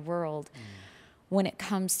rocked my world when it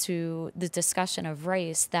comes to the discussion of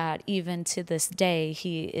race, that even to this day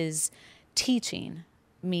he is teaching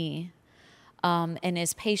me and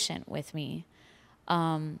is patient with me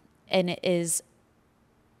and is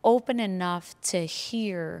open enough to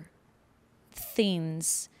hear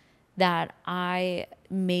things that I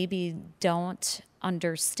maybe don't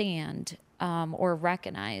understand or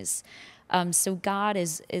recognize. So God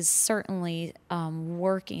is certainly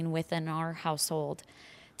working within our household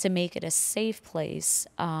to make it a safe place,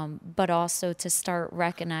 but also to start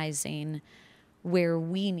recognizing where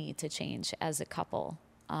we need to change as a couple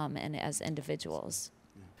and as individuals.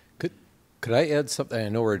 Could I add something? I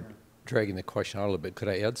know we're dragging the question out a little bit. Could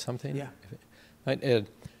I add something? Yeah. I'd add,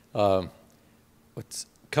 what's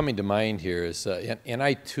coming to mind here is, and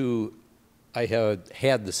I too, I have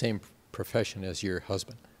had the same profession as your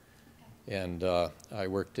husband. And I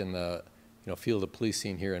worked in the field of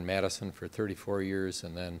policing here in Madison for 34 years,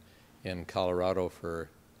 and then in Colorado for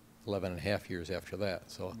 11 and a half years after that.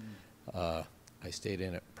 So I stayed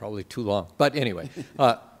in it probably too long. But anyway,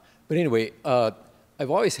 I've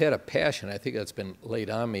always had a passion. I think that's been laid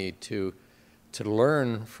on me to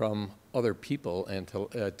learn from other people and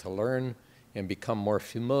to learn and become more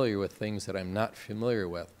familiar with things that I'm not familiar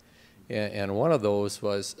with. And one of those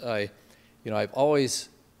was I've always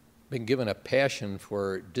been given a passion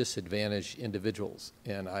for disadvantaged individuals,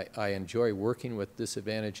 and I enjoy working with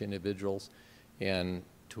disadvantaged individuals, and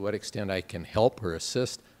to what extent I can help or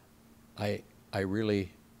assist, I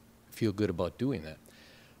really feel good about doing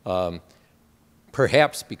that.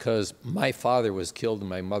 Perhaps because my father was killed and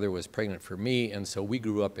my mother was pregnant for me, and so we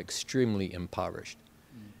grew up extremely impoverished.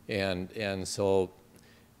 And so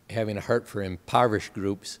having a heart for impoverished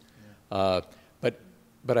groups,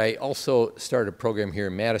 but I also started a program here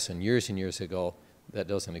in Madison years and years ago that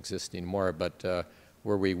doesn't exist anymore, but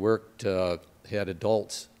where we worked, had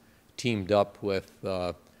adults teamed up with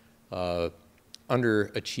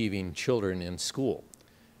underachieving children in school.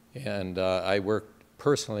 And I worked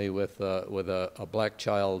personally with a black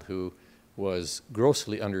child who was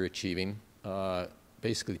grossly underachieving,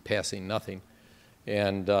 basically passing nothing.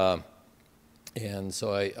 And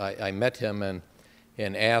so I met him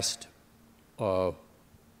and asked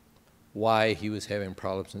why he was having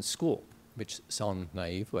problems in school, which sounded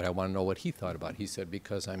naive, but I want to know what he thought about it. He said,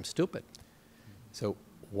 because I'm stupid. So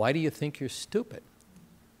why do you think you're stupid?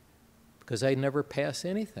 Because I never pass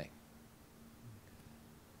anything.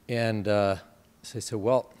 And so I said,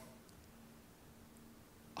 well,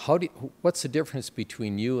 what's the difference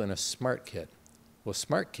between you and a smart kid? Well,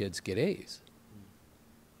 smart kids get A's.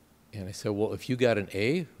 And I said, well, if you got an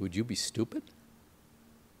A, would you be stupid?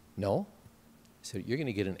 No. I said, you're going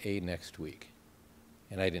to get an A next week.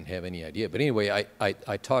 And I didn't have any idea. But anyway,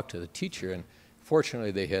 I talked to the teacher, and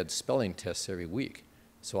fortunately they had spelling tests every week.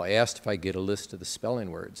 So I asked if I get a list of the spelling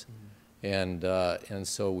words. Mm-hmm. And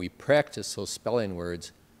so we practiced those spelling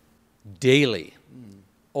words daily,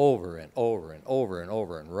 over and over and over and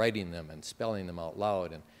over, and writing them and spelling them out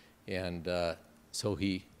loud. And so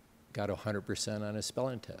he got 100% on his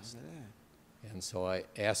spelling test. And so I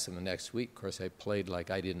asked him the next week. Of course, I played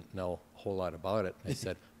like I didn't know a whole lot about it. I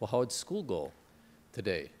said, well, how'd school go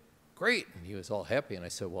today? Great. And he was all happy. And I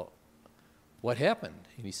said, well, what happened?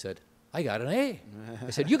 And he said, I got an A.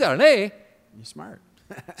 I said, you got an A? You're smart.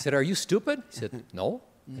 I said, are you stupid? He said, no.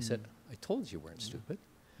 I said, I told you weren't stupid.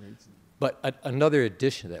 But another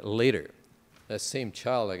addition to that, later, that same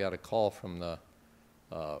child, I got a call from the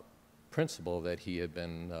principal that he had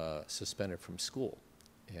been suspended from school.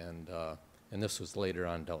 And this was later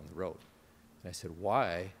on down the road. And I said,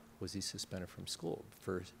 why was he suspended from school?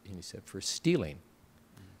 And he said, for stealing.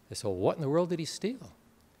 I said, well, what in the world did he steal?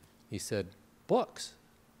 He said, books.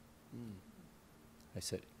 I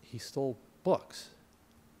said, he stole books.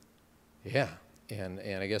 Yeah. And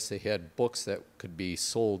I guess they had books that could be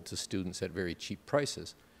sold to students at very cheap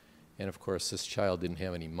prices. And of course, this child didn't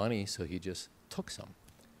have any money, so he just took some.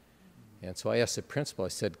 And so I asked the principal, I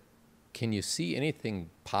said, can you see anything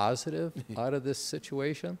positive out of this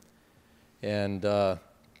situation? And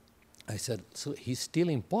I said, so he's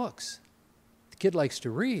stealing books. The kid likes to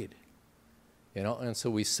read, and so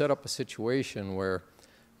we set up a situation where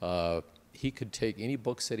he could take any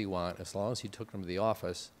books that he wanted as long as he took them to the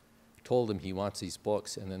office, told him he wants these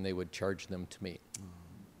books, and then they would charge them to me.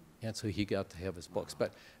 And so he got to have his books.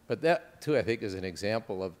 But that, too, I think is an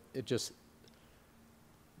example of it just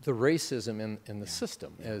the racism in the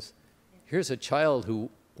system. As here's a child who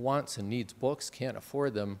wants and needs books, can't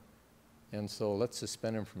afford them, and so let's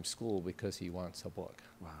suspend him from school because he wants a book.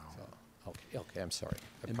 Wow. So, okay, I'm sorry.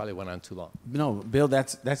 I probably went on too long. No, Bill,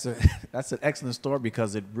 that's an excellent story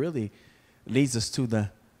because it really leads us to the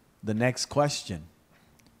next question.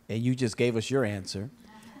 And you just gave us your answer.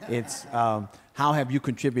 It's how have you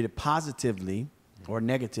contributed positively or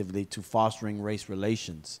negatively to fostering race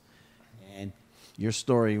relations? And your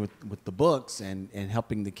story with the books and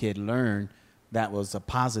helping the kid learn, that was a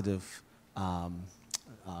positive, that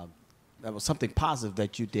was something positive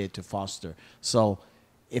that you did to foster. So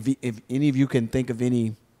if any of you can think of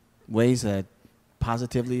any ways that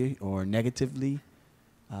positively or negatively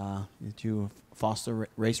that you foster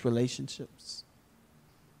race relationships?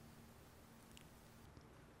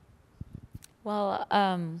 Well,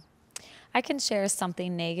 I can share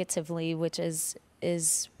something negatively, which is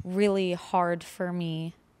really hard for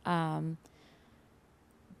me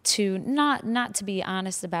to not to be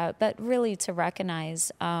honest about, but really to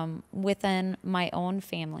recognize within my own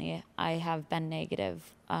family. I have been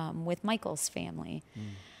negative with Michael's family.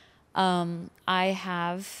 I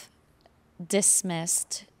have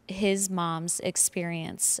dismissed his mom's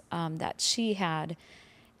experience that she had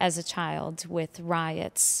as a child with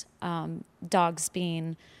riots, dogs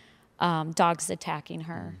attacking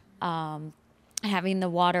her, having the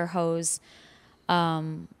water hose,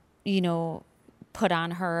 put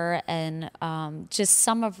on her, and just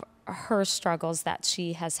some of her struggles that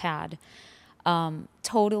she has had,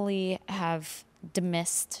 totally have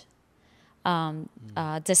dismissed and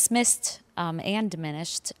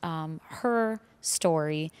diminished her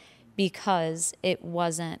story because it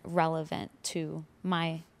wasn't relevant to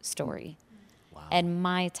my story and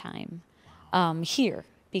my time here,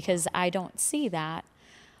 because I don't see that.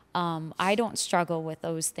 I don't struggle with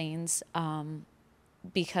those things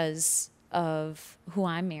because of who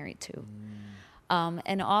I'm married to.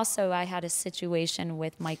 And also I had a situation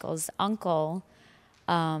with Michael's uncle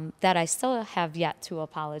that I still have yet to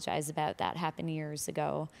apologize about. That happened years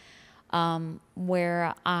ago,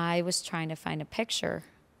 where I was trying to find a picture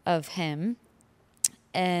of him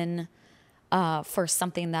and for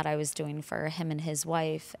something that I was doing for him and his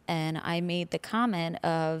wife. And I made the comment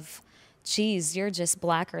of, geez, you're just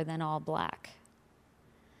blacker than all black.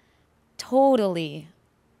 Totally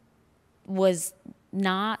was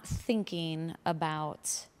not thinking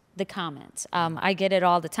about the comment. I get it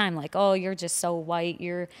all the time, like, oh, you're just so white,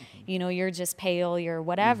 you're just pale, you're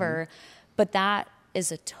whatever. But that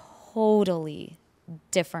is a totally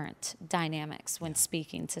different dynamics when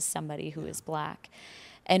speaking to somebody who is black.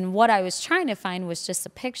 And what I was trying to find was just a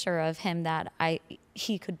picture of him that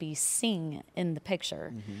he could be seen in the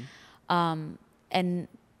picture. And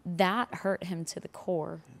that hurt him to the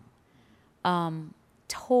core.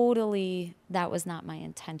 Totally, that was not my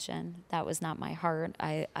intention. That was not my heart.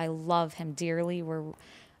 I love him dearly. We're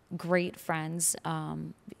great friends.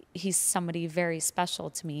 He's somebody very special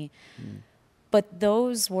to me. But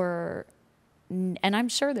those were, and I'm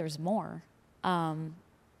sure there's more. I'm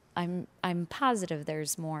positive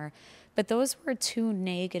there's more. But those were two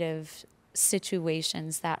negative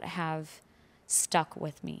situations that have stuck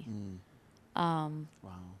with me. Wow.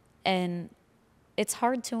 And it's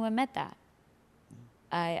hard to admit that.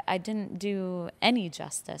 I didn't do any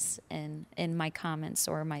justice in my comments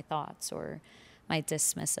or my thoughts or my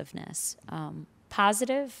dismissiveness.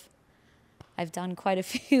 Positive, I've done quite a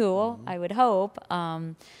few, I would hope.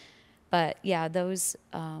 But yeah, those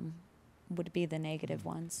would be the negative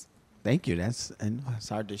ones. Thank you. It's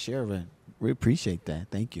hard to share, but we appreciate that.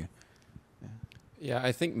 Thank you. Yeah,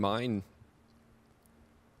 I think mine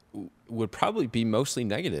would probably be mostly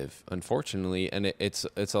negative, unfortunately, and it's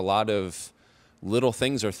a lot of little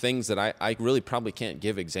things or things that I really probably can't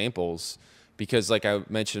give examples, because like I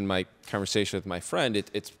mentioned in my conversation with my friend,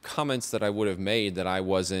 it's comments that I would have made that I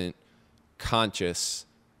wasn't conscious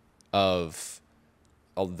of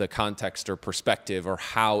the context or perspective or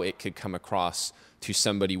how it could come across to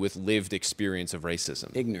somebody with lived experience of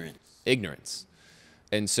racism. Ignorance.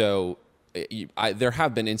 And so there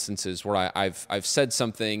have been instances where I've said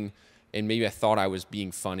something and maybe I thought I was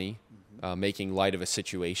being funny, making light of a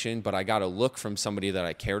situation, but I got a look from somebody that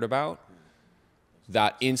I cared about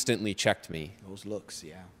that instantly checked me. Those looks,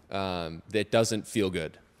 yeah. That doesn't feel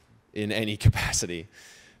good in any capacity.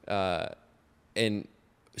 And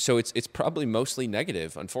so it's probably mostly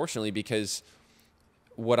negative, unfortunately, because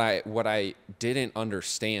what I didn't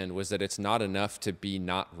understand was that it's not enough to be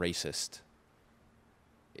not racist.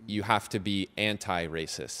 You have to be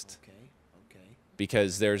anti-racist. Okay.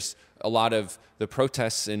 Because there's a lot of the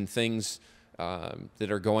protests and things that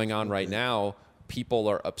are going on right now. People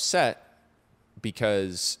are upset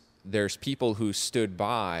because there's people who stood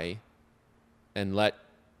by and let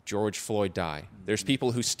George Floyd die. There's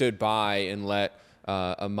people who stood by and let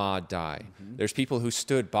Ahmaud die. There's people who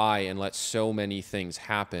stood by and let so many things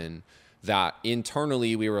happen that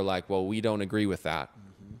internally we were like, well, we don't agree with that,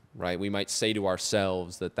 right? We might say to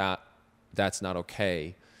ourselves that's not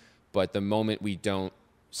okay, but the moment we don't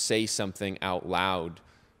say something out loud,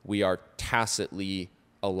 we are tacitly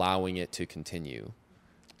allowing it to continue.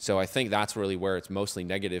 So I think that's really where it's mostly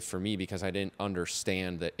negative for me, because I didn't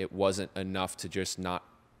understand that it wasn't enough to just not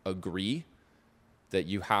agree, that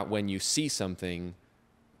when you see something,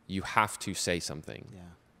 you have to say something. Yeah.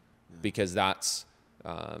 Because that's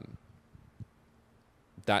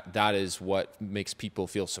that is what makes people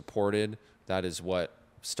feel supported. That is what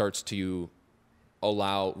starts to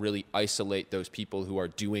really isolate those people who are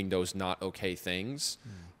doing those not okay things.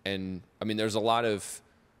 And I mean, there's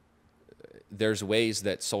ways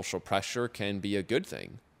that social pressure can be a good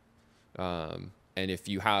thing. And if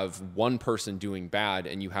you have one person doing bad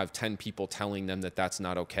and you have 10 people telling them that that's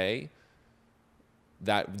not okay,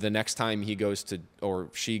 that the next time he goes to, or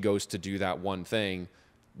she goes to do that one thing,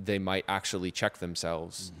 they might actually check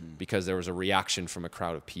themselves because there was a reaction from a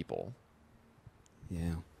crowd of people.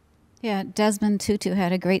 Yeah. Yeah, Desmond Tutu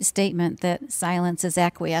had a great statement that silence is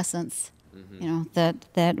acquiescence. You know,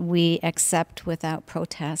 that we accept without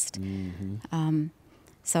protest.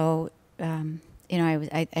 you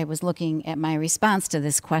know, I was looking at my response to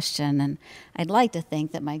this question, and I'd like to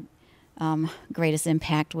think that my greatest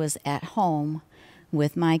impact was at home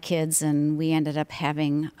with my kids, and we ended up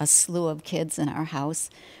having a slew of kids in our house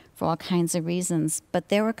for all kinds of reasons. But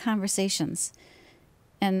there were conversations,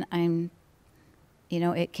 and you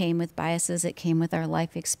know, it came with biases, it came with our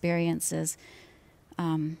life experiences.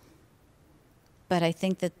 But I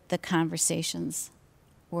think that the conversations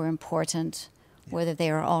were important, whether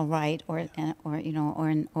they were all right or you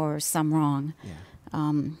know, or some wrong. Yeah.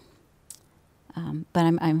 But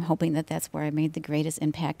I'm hoping that that's where I made the greatest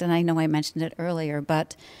impact. And I know I mentioned it earlier,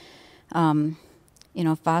 but you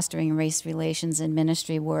know, fostering race relations in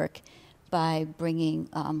ministry work by bringing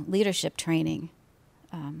leadership training.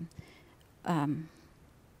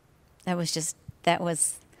 That was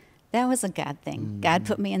a God thing. Mm-hmm. God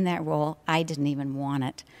put me in that role. I didn't even want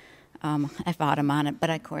it. I fought him on it, but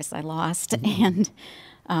of course I lost, and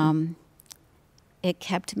it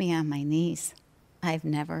kept me on my knees. I've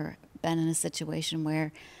never been in a situation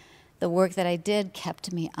where the work that I did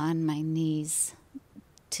kept me on my knees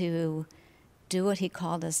to do what he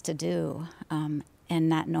called us to do, and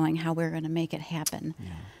not knowing how we were going to make it happen.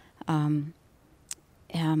 Yeah.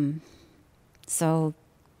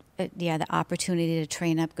 The opportunity to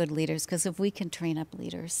train up good leaders, because if we can train up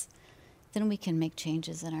leaders, then we can make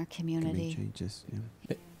changes in our community. Can make changes,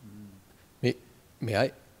 yeah.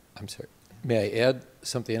 I'm sorry, may I add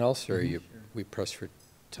something else, or we press for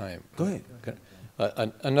time? Go ahead.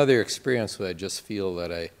 Another experience that I just feel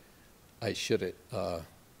that I should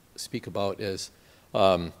speak about is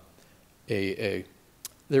there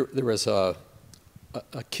was a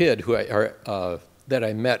kid that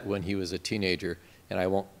I met when he was a teenager, and I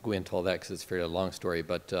won't go into all that because it's a very long story,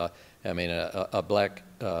 but I mean a black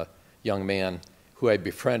young man who I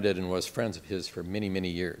befriended and was friends of his for many, many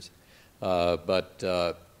years. But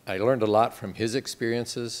I learned a lot from his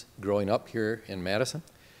experiences growing up here in Madison,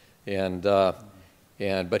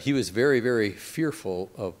 but he was very, very fearful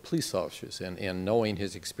of police officers, and knowing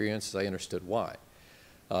his experiences, I understood why.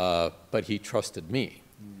 But he trusted me,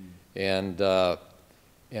 and so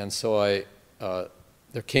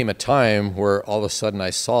there came a time where all of a sudden I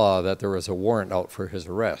saw that there was a warrant out for his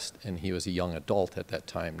arrest, and he was a young adult at that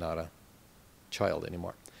time, not a child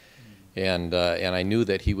anymore. And I knew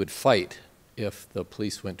that he would fight if the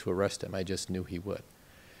police went to arrest him. I just knew he would,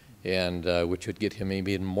 and which would get him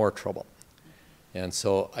maybe in more trouble. And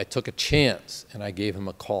so I took a chance, and I gave him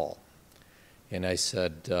a call, and I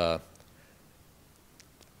said,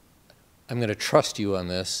 I'm going to trust you on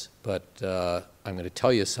this, but I'm going to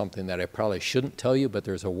tell you something that I probably shouldn't tell you, but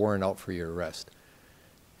there's a warrant out for your arrest.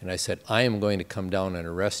 And I said, I am going to come down and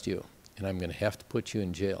arrest you, and I'm going to have to put you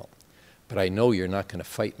in jail. But I know you're not going to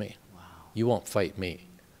fight me. Wow. You won't fight me.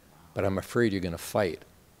 But I'm afraid you're going to fight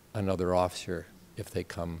another officer if they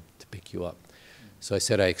come to pick you up. So I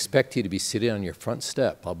said, I expect you to be sitting on your front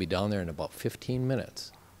step. I'll be down there in about 15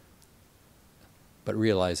 minutes. But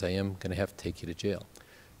realize I am going to have to take you to jail.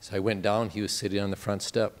 So I went down. He was sitting on the front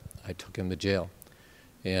step. I took him to jail.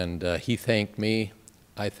 And he thanked me.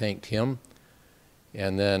 I thanked him.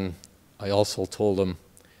 And then I also told him,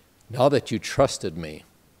 now that you trusted me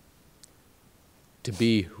to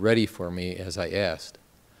be ready for me as I asked,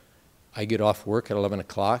 I get off work at 11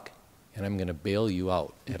 o'clock, and I'm going to bail you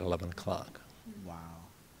out at 11 o'clock. Wow.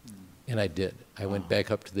 And I did. I went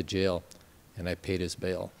back up to the jail, and I paid his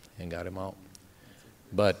bail and got him out.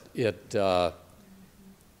 But it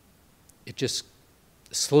just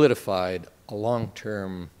solidified a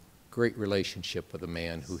long-term great relationship with a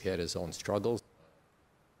man who had his own struggles.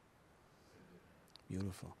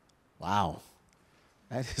 Beautiful. Wow.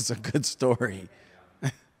 That is a good story.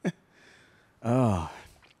 Oh.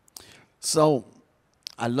 So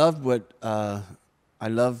I love the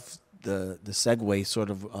segue sort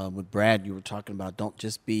of with Brad. You were talking about don't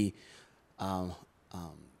just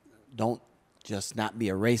not be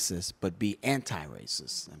a racist, but be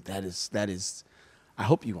anti-racist. And that is I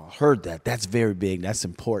hope you all heard that. That's very big. That's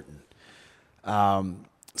important.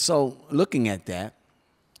 So looking at that,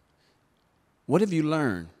 what have you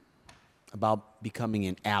learned about becoming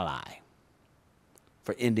an ally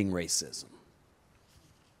for ending racism?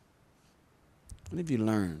 What have you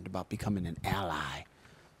learned about becoming an ally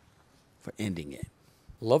for ending it?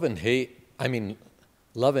 Love and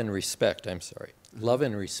respect, Love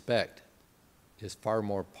and respect is far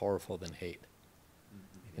more powerful than hate.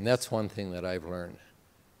 And that's one thing that I've learned.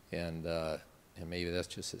 And maybe that's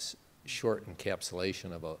just a short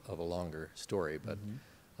encapsulation of a longer story, but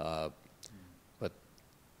but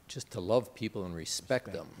just to love people and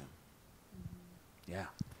respect them. Yeah.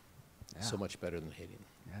 So much better than hating them.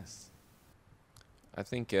 Yes. I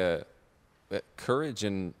think courage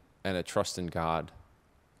and a trust in God.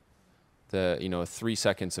 3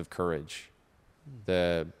 seconds of courage.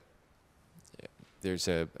 There's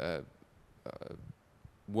a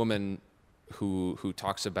woman who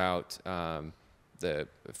talks about the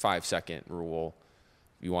 5-second rule.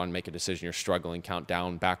 You want to make a decision, you're struggling, count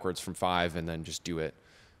down backwards from 5 and then just do it.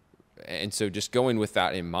 And so just going with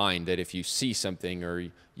that in mind, that if you see something or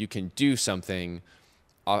you can do something,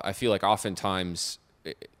 I feel like oftentimes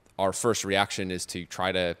our first reaction is to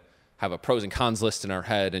try to have a pros and cons list in our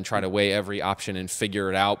head and try to weigh every option and figure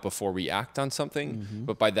it out before we act on something. Mm-hmm.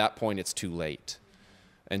 But by that point, it's too late.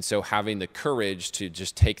 And so having the courage to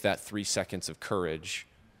just take that 3 seconds of courage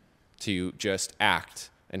to just act,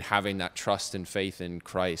 and having that trust and faith in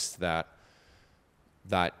Christ that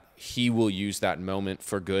he will use that moment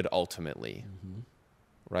for good ultimately, mm-hmm.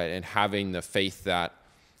 right? And having the faith that,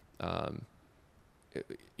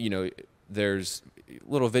 there's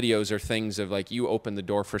little videos or things of like you open the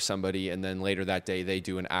door for somebody and then later that day they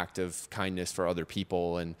do an act of kindness for other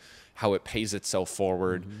people and how it pays itself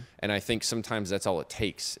forward. Mm-hmm. And I think sometimes that's all it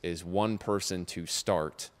takes is one person to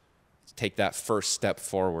take that first step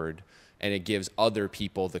forward, and it gives other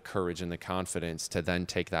people the courage and the confidence to then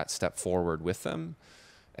take that step forward with them.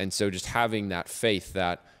 And so just having that faith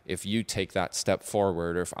that if you take that step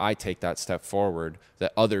forward, or if I take that step forward,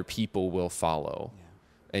 that other people will follow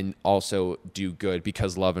and also do good,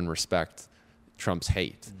 because love and respect trumps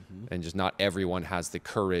hate. Mm-hmm. And just not everyone has the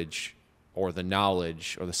courage or the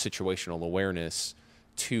knowledge or the situational awareness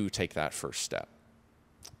to take that first step.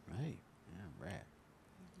 Right. Yeah, right.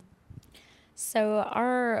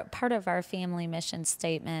 So part of our family mission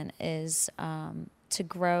statement is to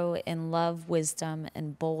grow in love, wisdom,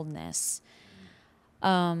 and boldness.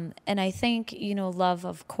 And I think, love,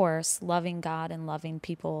 of course, loving God and loving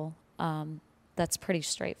people, that's pretty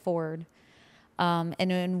straightforward. And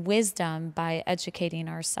in wisdom, by educating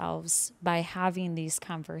ourselves, by having these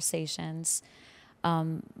conversations,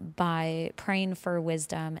 by praying for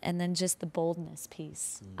wisdom, and then just the boldness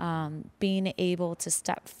piece, being able to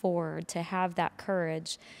step forward, to have that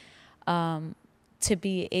courage, to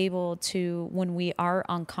be able to, when we are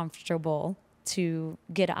uncomfortable, to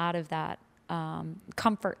get out of that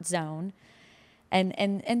comfort zone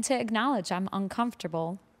and to acknowledge I'm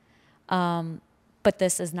uncomfortable, but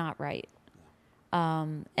this is not right.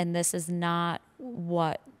 And this is not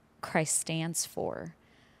what Christ stands for.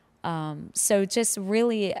 So just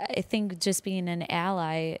really, I think just being an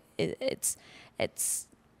ally, it's,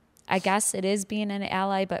 I guess it is being an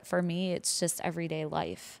ally, but for me, it's just everyday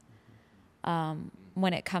life.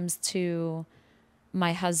 When it comes to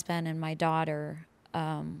my husband and my daughter,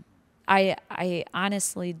 I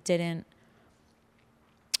honestly didn't,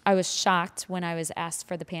 I was shocked when I was asked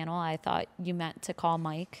for the panel. I thought you meant to call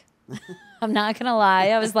Mike. I'm not going to lie.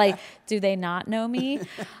 I was like, do they not know me?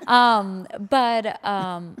 But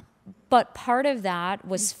part of that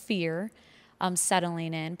was fear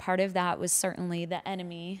settling in. Part of that was certainly the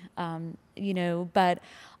enemy, but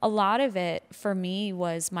a lot of it for me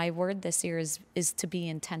was my word this year is to be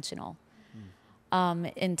intentional.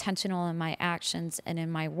 Intentional in my actions and in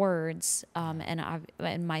my words and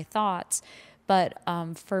in my thoughts. But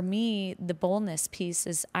for me, the boldness piece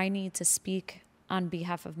is I need to speak on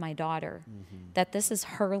behalf of my daughter, that this is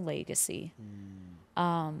her legacy,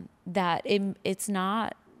 that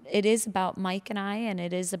it is about Mike and I, and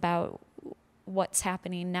it is about what's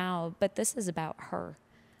happening now, but this is about her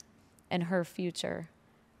and her future.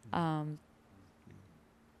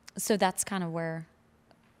 So that's kind of where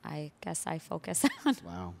I guess I focus on.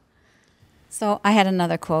 Wow. So I had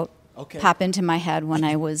another quote pop into my head when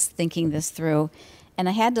I was thinking this through, and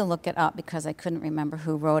I had to look it up because I couldn't remember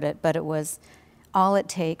who wrote it, but it was, all it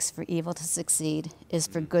takes for evil to succeed is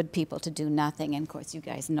for good people to do nothing. And of course, you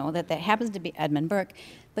guys know that happens to be Edmund Burke,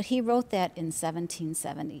 but he wrote that in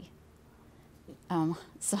 1770.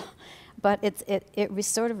 But it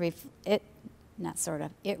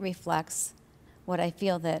reflects what I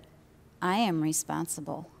feel that I am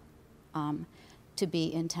responsible to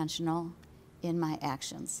be intentional in my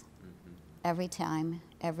actions every time,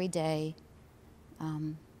 every day.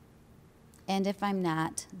 And if I'm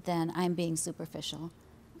not, then I'm being superficial.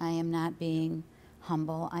 I am not being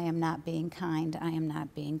humble. I am not being kind. I am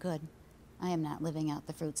not being good. I am not living out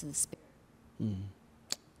the fruits of the Spirit.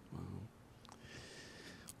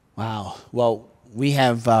 Wow. Well, we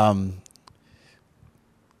have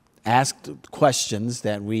asked questions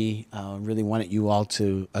that we really wanted you all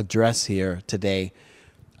to address here today.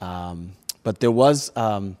 But there was,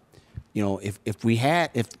 if we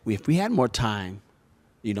had more time,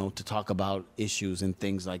 to talk about issues and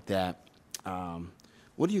things like that.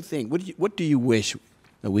 What do you think? What do you wish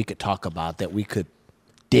that we could talk about, that we could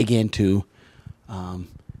dig into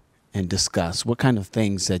and discuss? What kind of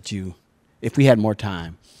things that you, if we had more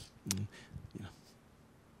time,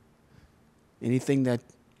 anything that?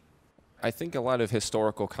 I think a lot of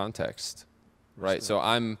historical context, right? So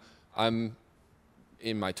I'm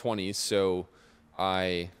in my 20s, so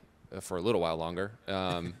for a little while longer,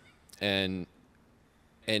 and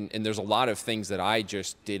there's a lot of things that I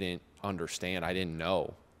just didn't understand. I didn't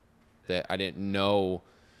know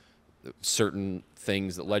certain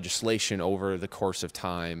things, that legislation over the course of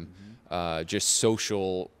time, just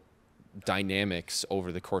social dynamics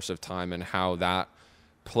over the course of time, and how that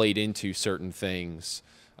played into certain things.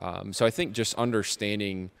 So I think just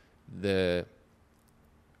understanding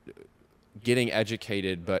getting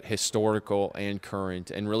educated, but historical and current,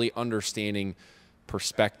 and really understanding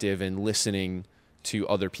perspective and listening to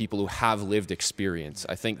other people who have lived experience.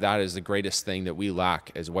 I think that is the greatest thing that we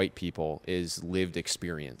lack as white people, is lived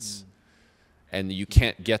experience. And you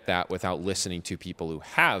can't get that without listening to people who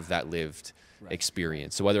have that lived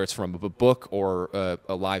experience. So whether it's from a book or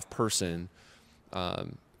a live person,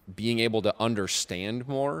 being able to understand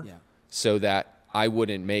more so that I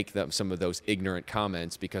wouldn't make some of those ignorant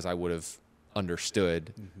comments, because I would have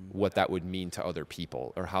understood what that would mean to other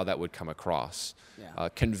people, or how that would come across,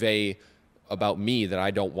 convey about me that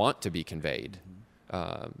I don't want to be conveyed.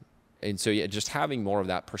 And so just having more of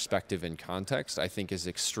that perspective and context, I think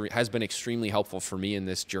has been extremely helpful for me in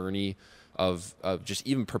this journey of just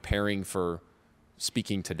even preparing for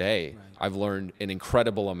speaking today. I've learned an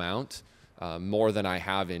incredible amount, more than I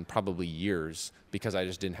have in probably years, because I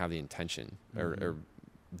just didn't have the intention or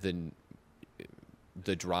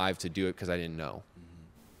the drive to do it, because I didn't know.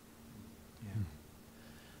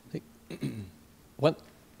 One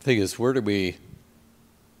thing is, where do we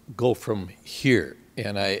go from here?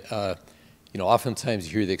 And oftentimes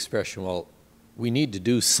you hear the expression, well, we need to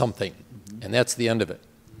do something, and that's the end of it.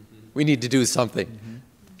 We need to do something,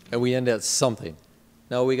 and we end at something.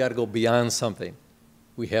 Now we got to go beyond something.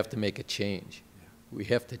 We have to make a change. We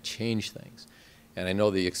have to change things. And I know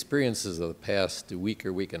the experiences of the past week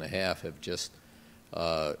or week and a half have just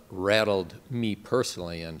rattled me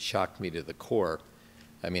personally and shocked me to the core.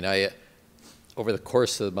 I mean, over the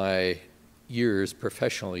course of my years,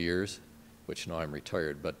 professional years, which now I'm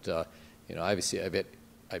retired, but obviously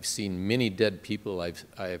I've seen many dead people.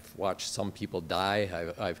 I've watched some people die.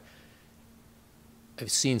 I've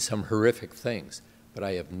seen some horrific things, but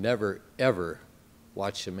I have never ever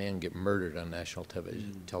watched a man get murdered on national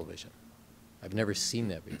television. I've never seen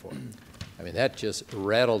that before. I mean, that just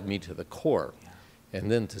rattled me to the core. And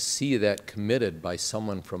then to see that committed by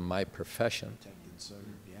someone from my profession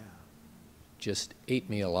just ate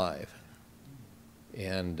me alive.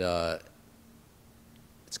 And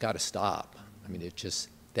it's got to stop. I mean,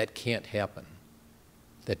 that can't happen.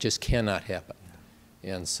 That just cannot happen.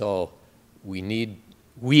 And so we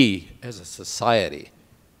as a society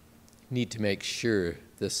need to make sure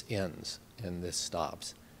this ends and this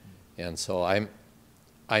stops. And so I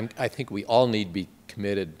think we all need to be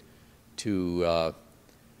committed to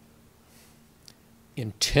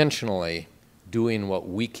intentionally doing what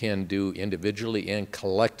we can do individually and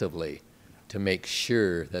collectively to make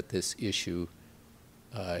sure that this issue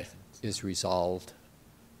is resolved,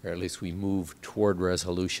 or at least we move toward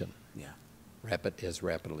resolution as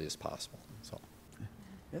rapidly as possible. So,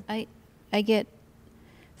 I get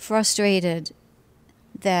frustrated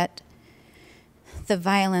that the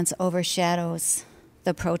violence overshadows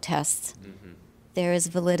the protests. There is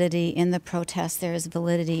validity in the protests. There is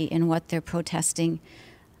validity in what they're protesting.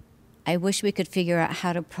 I wish we could figure out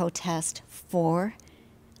how to protest for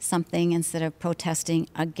something instead of protesting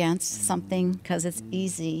against something, because it's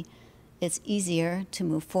easy. It's easier to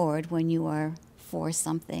move forward when you are for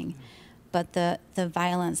something. But the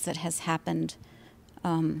violence that has happened,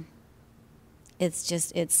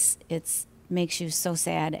 it's makes you so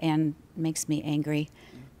sad and makes me angry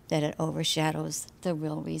that it overshadows the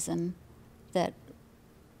real reason that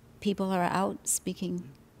people are out speaking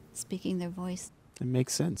their voice. It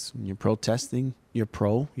makes sense. When you're protesting, you're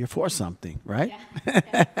for something, right?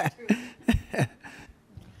 Yeah, true.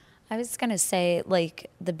 I was going to say,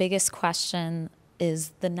 the biggest question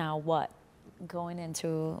is the now what, going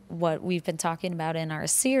into what we've been talking about in our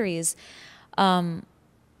series. I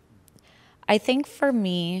think for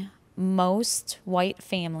me, most white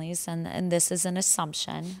families, and this is an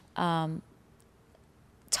assumption,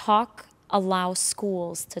 allow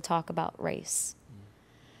schools to talk about race.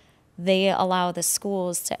 They allow the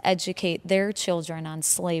schools to educate their children on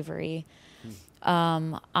slavery,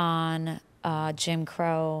 on Jim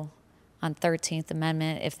Crow, on 13th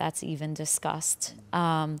Amendment, if that's even discussed.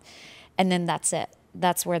 And then that's it.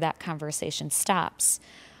 that's where that conversation stops.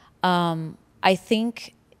 I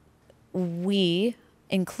think we,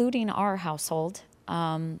 including our household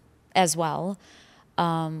as well,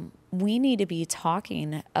 we need to be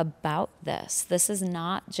talking about this. This is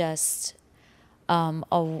not just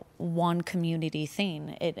a one community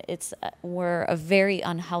thing. We're a very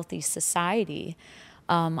unhealthy society.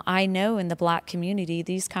 I know in the Black community,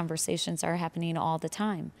 these conversations are happening all the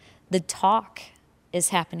time. The talk is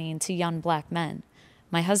happening to young Black men.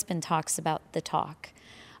 My husband talks about the talk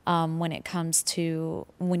when it comes to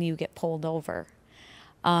when you get pulled over.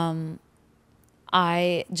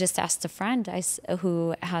 I just asked a friend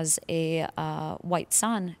who has a white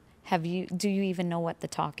son, do you even know what the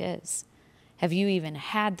talk is? Have you even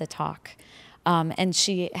had the talk? And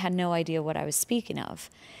she had no idea what I was speaking of.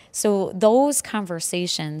 So those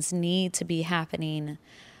conversations need to be happening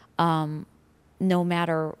no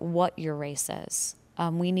matter what your race is.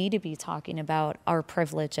 We need to be talking about our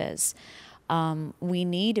privileges. We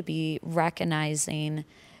need to be recognizing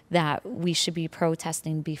that we should be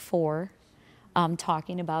protesting before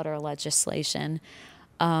talking about our legislation.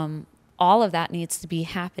 All of that needs to be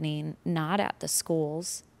happening not at the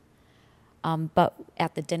schools, but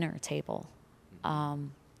at the dinner table.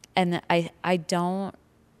 And I don't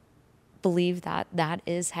believe that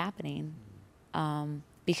is happening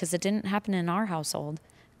because it didn't happen in our household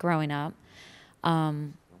growing up.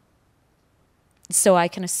 So I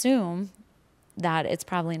can assume that it's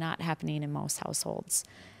probably not happening in most households.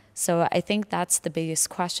 So I think that's the biggest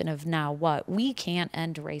question of now what? We can't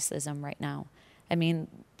end racism right now. I mean,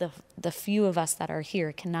 the few of us that are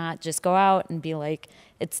here cannot just go out and be like,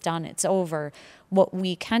 it's done, it's over. What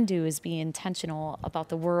we can do is be intentional about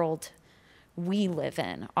the world we live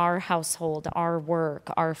in, our household, our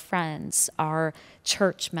work, our friends, our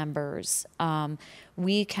church members.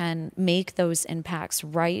 We can make those impacts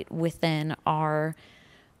right within our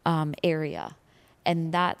area.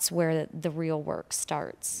 And that's where the real work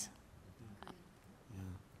starts.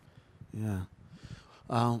 Yeah.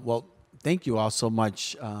 Well, thank you all so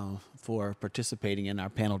much for participating in our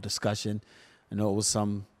panel discussion. I know it was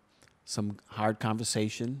some hard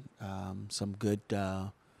conversation, some good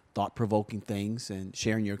thought-provoking things, and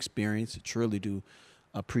sharing your experience. I truly do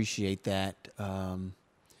appreciate that. And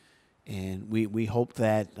we hope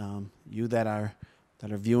that you that are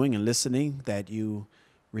viewing and listening, that you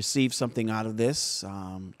receive something out of this.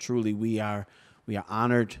 Truly, we are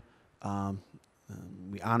honored.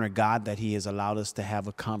 We honor God that He has allowed us to have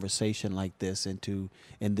a conversation like this, and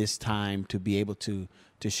in this time to be able to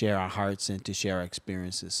share our hearts and to share our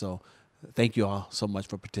experiences. So, thank you all so much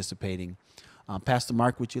for participating. Pastor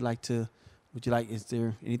Mark, is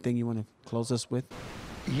there anything you want to close us with?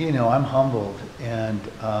 You know, I'm humbled, and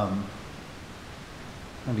I'm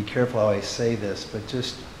going to be careful how I say this, but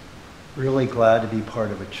just really glad to be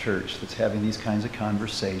part of a church that's having these kinds of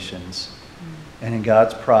conversations. And in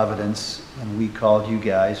God's providence, when we called you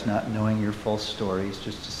guys, not knowing your full stories,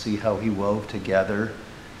 just to see how He wove together.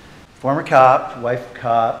 Former cop, wife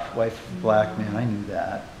of Black man, I knew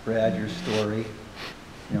that. Brad, your story.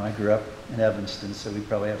 You know, I grew up in Evanston, so we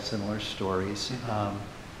probably have similar stories.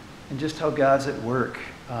 And just how God's at work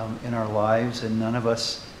in our lives, and none of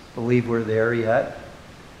us believe we're there yet.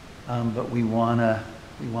 But we want to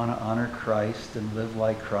honor Christ and live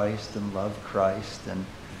like Christ and love Christ.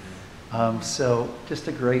 And so just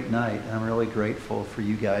a great night, and I'm really grateful for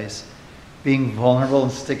you guys being vulnerable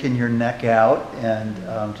and sticking your neck out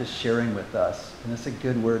and just sharing with us. And it's a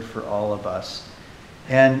good word for all of us.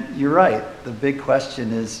 And you're right, the big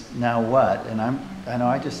question is, now what? And I know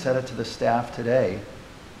I just said it to the staff today.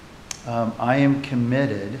 I am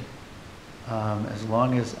committed, as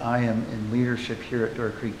long as I am in leadership here at Door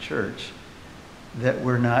Creek Church, that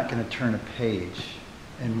we're not going to turn a page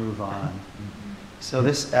and move on. So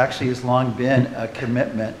this actually has long been a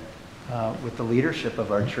commitment with the leadership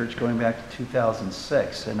of our church going back to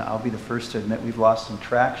 2006. And I'll be the first to admit we've lost some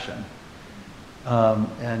traction.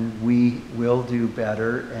 And we will do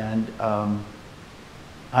better. And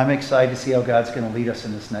I'm excited to see how God's going to lead us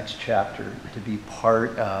in this next chapter, to be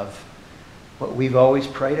part of what we've always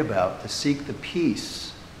prayed about, to seek the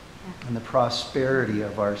peace and the prosperity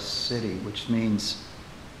of our city, which means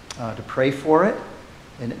to pray for it.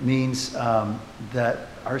 And it means that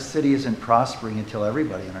our city isn't prospering until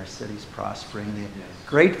everybody in our city is prospering. The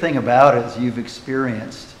great thing about it, as you've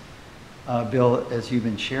experienced, Bill, as you've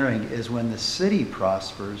been sharing, is when the city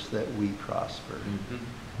prospers, that we prosper.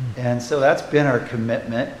 And so that's been our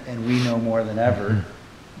commitment, and we know more than ever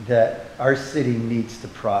that our city needs to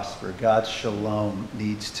prosper. God's shalom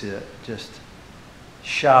needs to just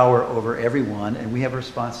shower over everyone, and we have a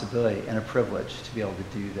responsibility and a privilege to be able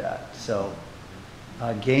to do that. So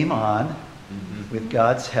game on, with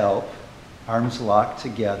God's help, arms locked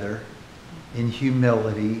together, in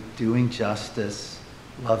humility, doing justice,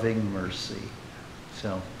 loving mercy.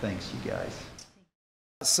 So thanks, you guys.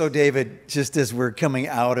 So David, just as we're coming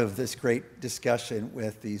out of this great discussion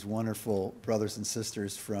with these wonderful brothers and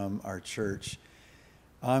sisters from our church,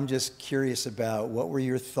 I'm just curious about what were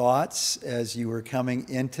your thoughts as you were coming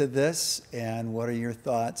into this, and what are your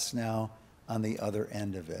thoughts now on the other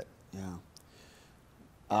end of it? Yeah.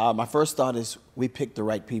 My first thought is we picked the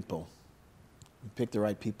right people. We picked the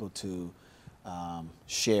right people to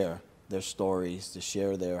share their stories, to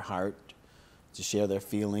share their heart, to share their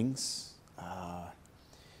feelings.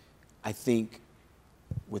 I think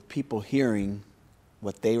with people hearing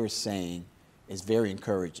what they were saying is very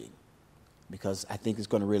encouraging, because I think it's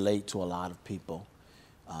going to relate to a lot of people,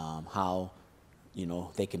 how, you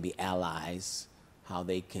know, they can be allies, how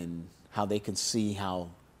they can see how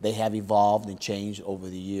they have evolved and changed over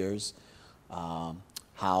the years,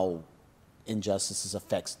 how injustices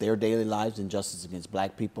affects their daily lives, injustice against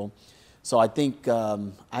black people. So I think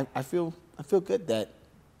I feel good that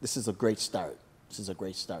this is a great start. This is a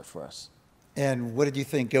great start for us. And what did you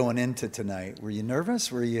think going into tonight? Were you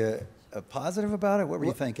nervous? Were you positive about it? What were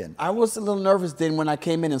you thinking? I was a little nervous. Then when I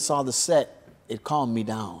came in and saw the set, it calmed me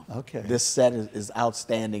down. Okay. This set is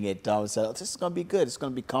outstanding. It said, oh, this is going to be good. It's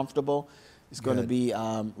going to be comfortable. It's going to be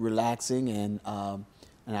relaxing, and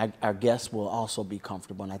our guests will also be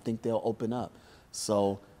comfortable, and I think they'll open up.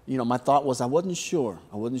 So, you know, my thought was I wasn't sure.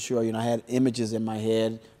 You know, I had images in my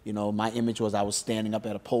head. You know, my image was I was standing up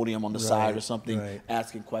at a podium on the side or something,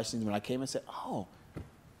 asking questions. When I came and said, oh, I'm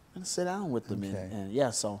going to sit down with them. Okay. And yeah,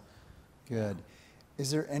 so. Good. Is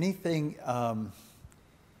there anything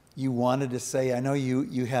you wanted to say? I know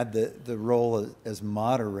you had the role as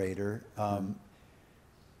moderator.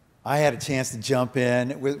 I had a chance to jump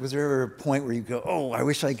in. Was there ever a point where you go, oh, I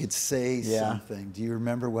wish I could say something? Do you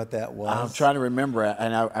remember what that was? I'm trying to remember,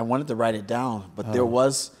 and I wanted to write it down, but there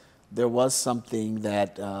was something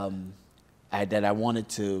that I wanted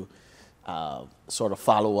to sort of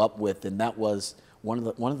follow up with, and that was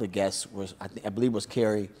one of the guests was I believe was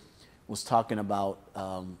Carrie, was talking about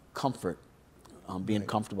comfort, being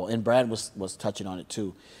comfortable, and Brad was touching on it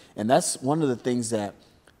too, and that's one of the things that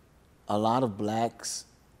a lot of blacks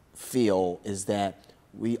feel, is that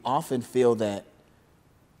we often feel that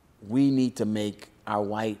we need to make our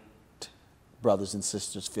white brothers and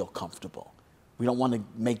sisters feel comfortable. We don't want to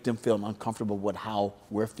make them feel uncomfortable with how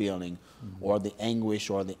we're feeling, or the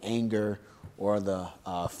anguish or the anger or the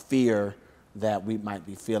fear that we might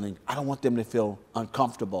be feeling. I don't want them to feel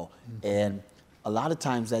uncomfortable. And a lot of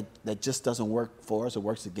times that just doesn't work for us. It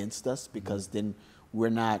works against us, because then we're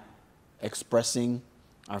not expressing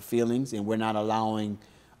our feelings, and we're not allowing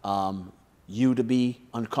you to be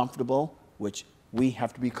uncomfortable, which we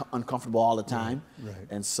have to be uncomfortable all the time. Right.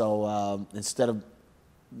 And so instead of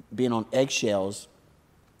being on eggshells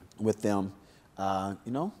with them,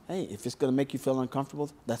 you know, hey, if it's going to make you feel uncomfortable,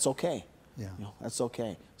 that's okay. Yeah. You know, that's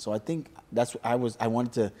okay. So I think that's what I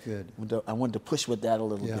wanted to push with that a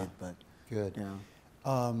little bit. But good.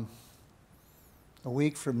 Yeah. A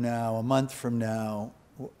week from now, a month from now,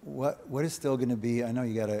 what is still going to be? I know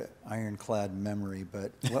you got an ironclad memory,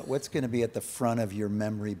 but what's going to be at the front of your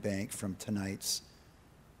memory bank from tonight's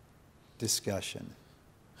discussion?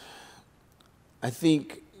 I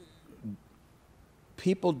think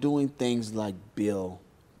people doing things like Bill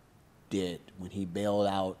did when he bailed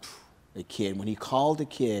out the kid, when he called the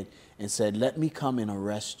kid and said, "Let me come and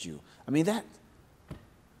arrest you." I mean, that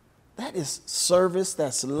is service,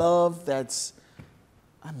 that's love, that's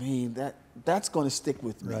going to stick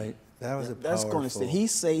with me. Right. That was that's going to stick.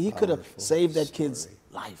 He could have powerful saved that kid's story.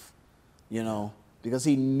 life, you know, because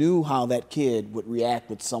he knew how that kid would react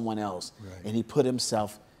with someone else, and he put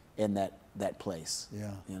himself in that place.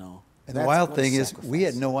 Yeah. You know. And the wild thing is, we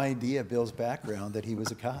had no idea Bill's background, that he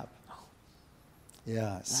was a cop.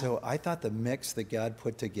 Yeah. So I thought the mix that God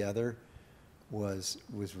put together was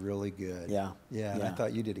really good. Yeah. Yeah. And I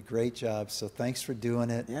thought you did a great job. So thanks for doing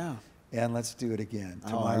it. Yeah. And let's do it again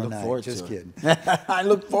tomorrow I look night. forward Just to it. kidding. I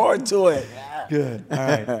look forward to it. Good. All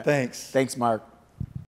right. Thanks. Thanks, Mark.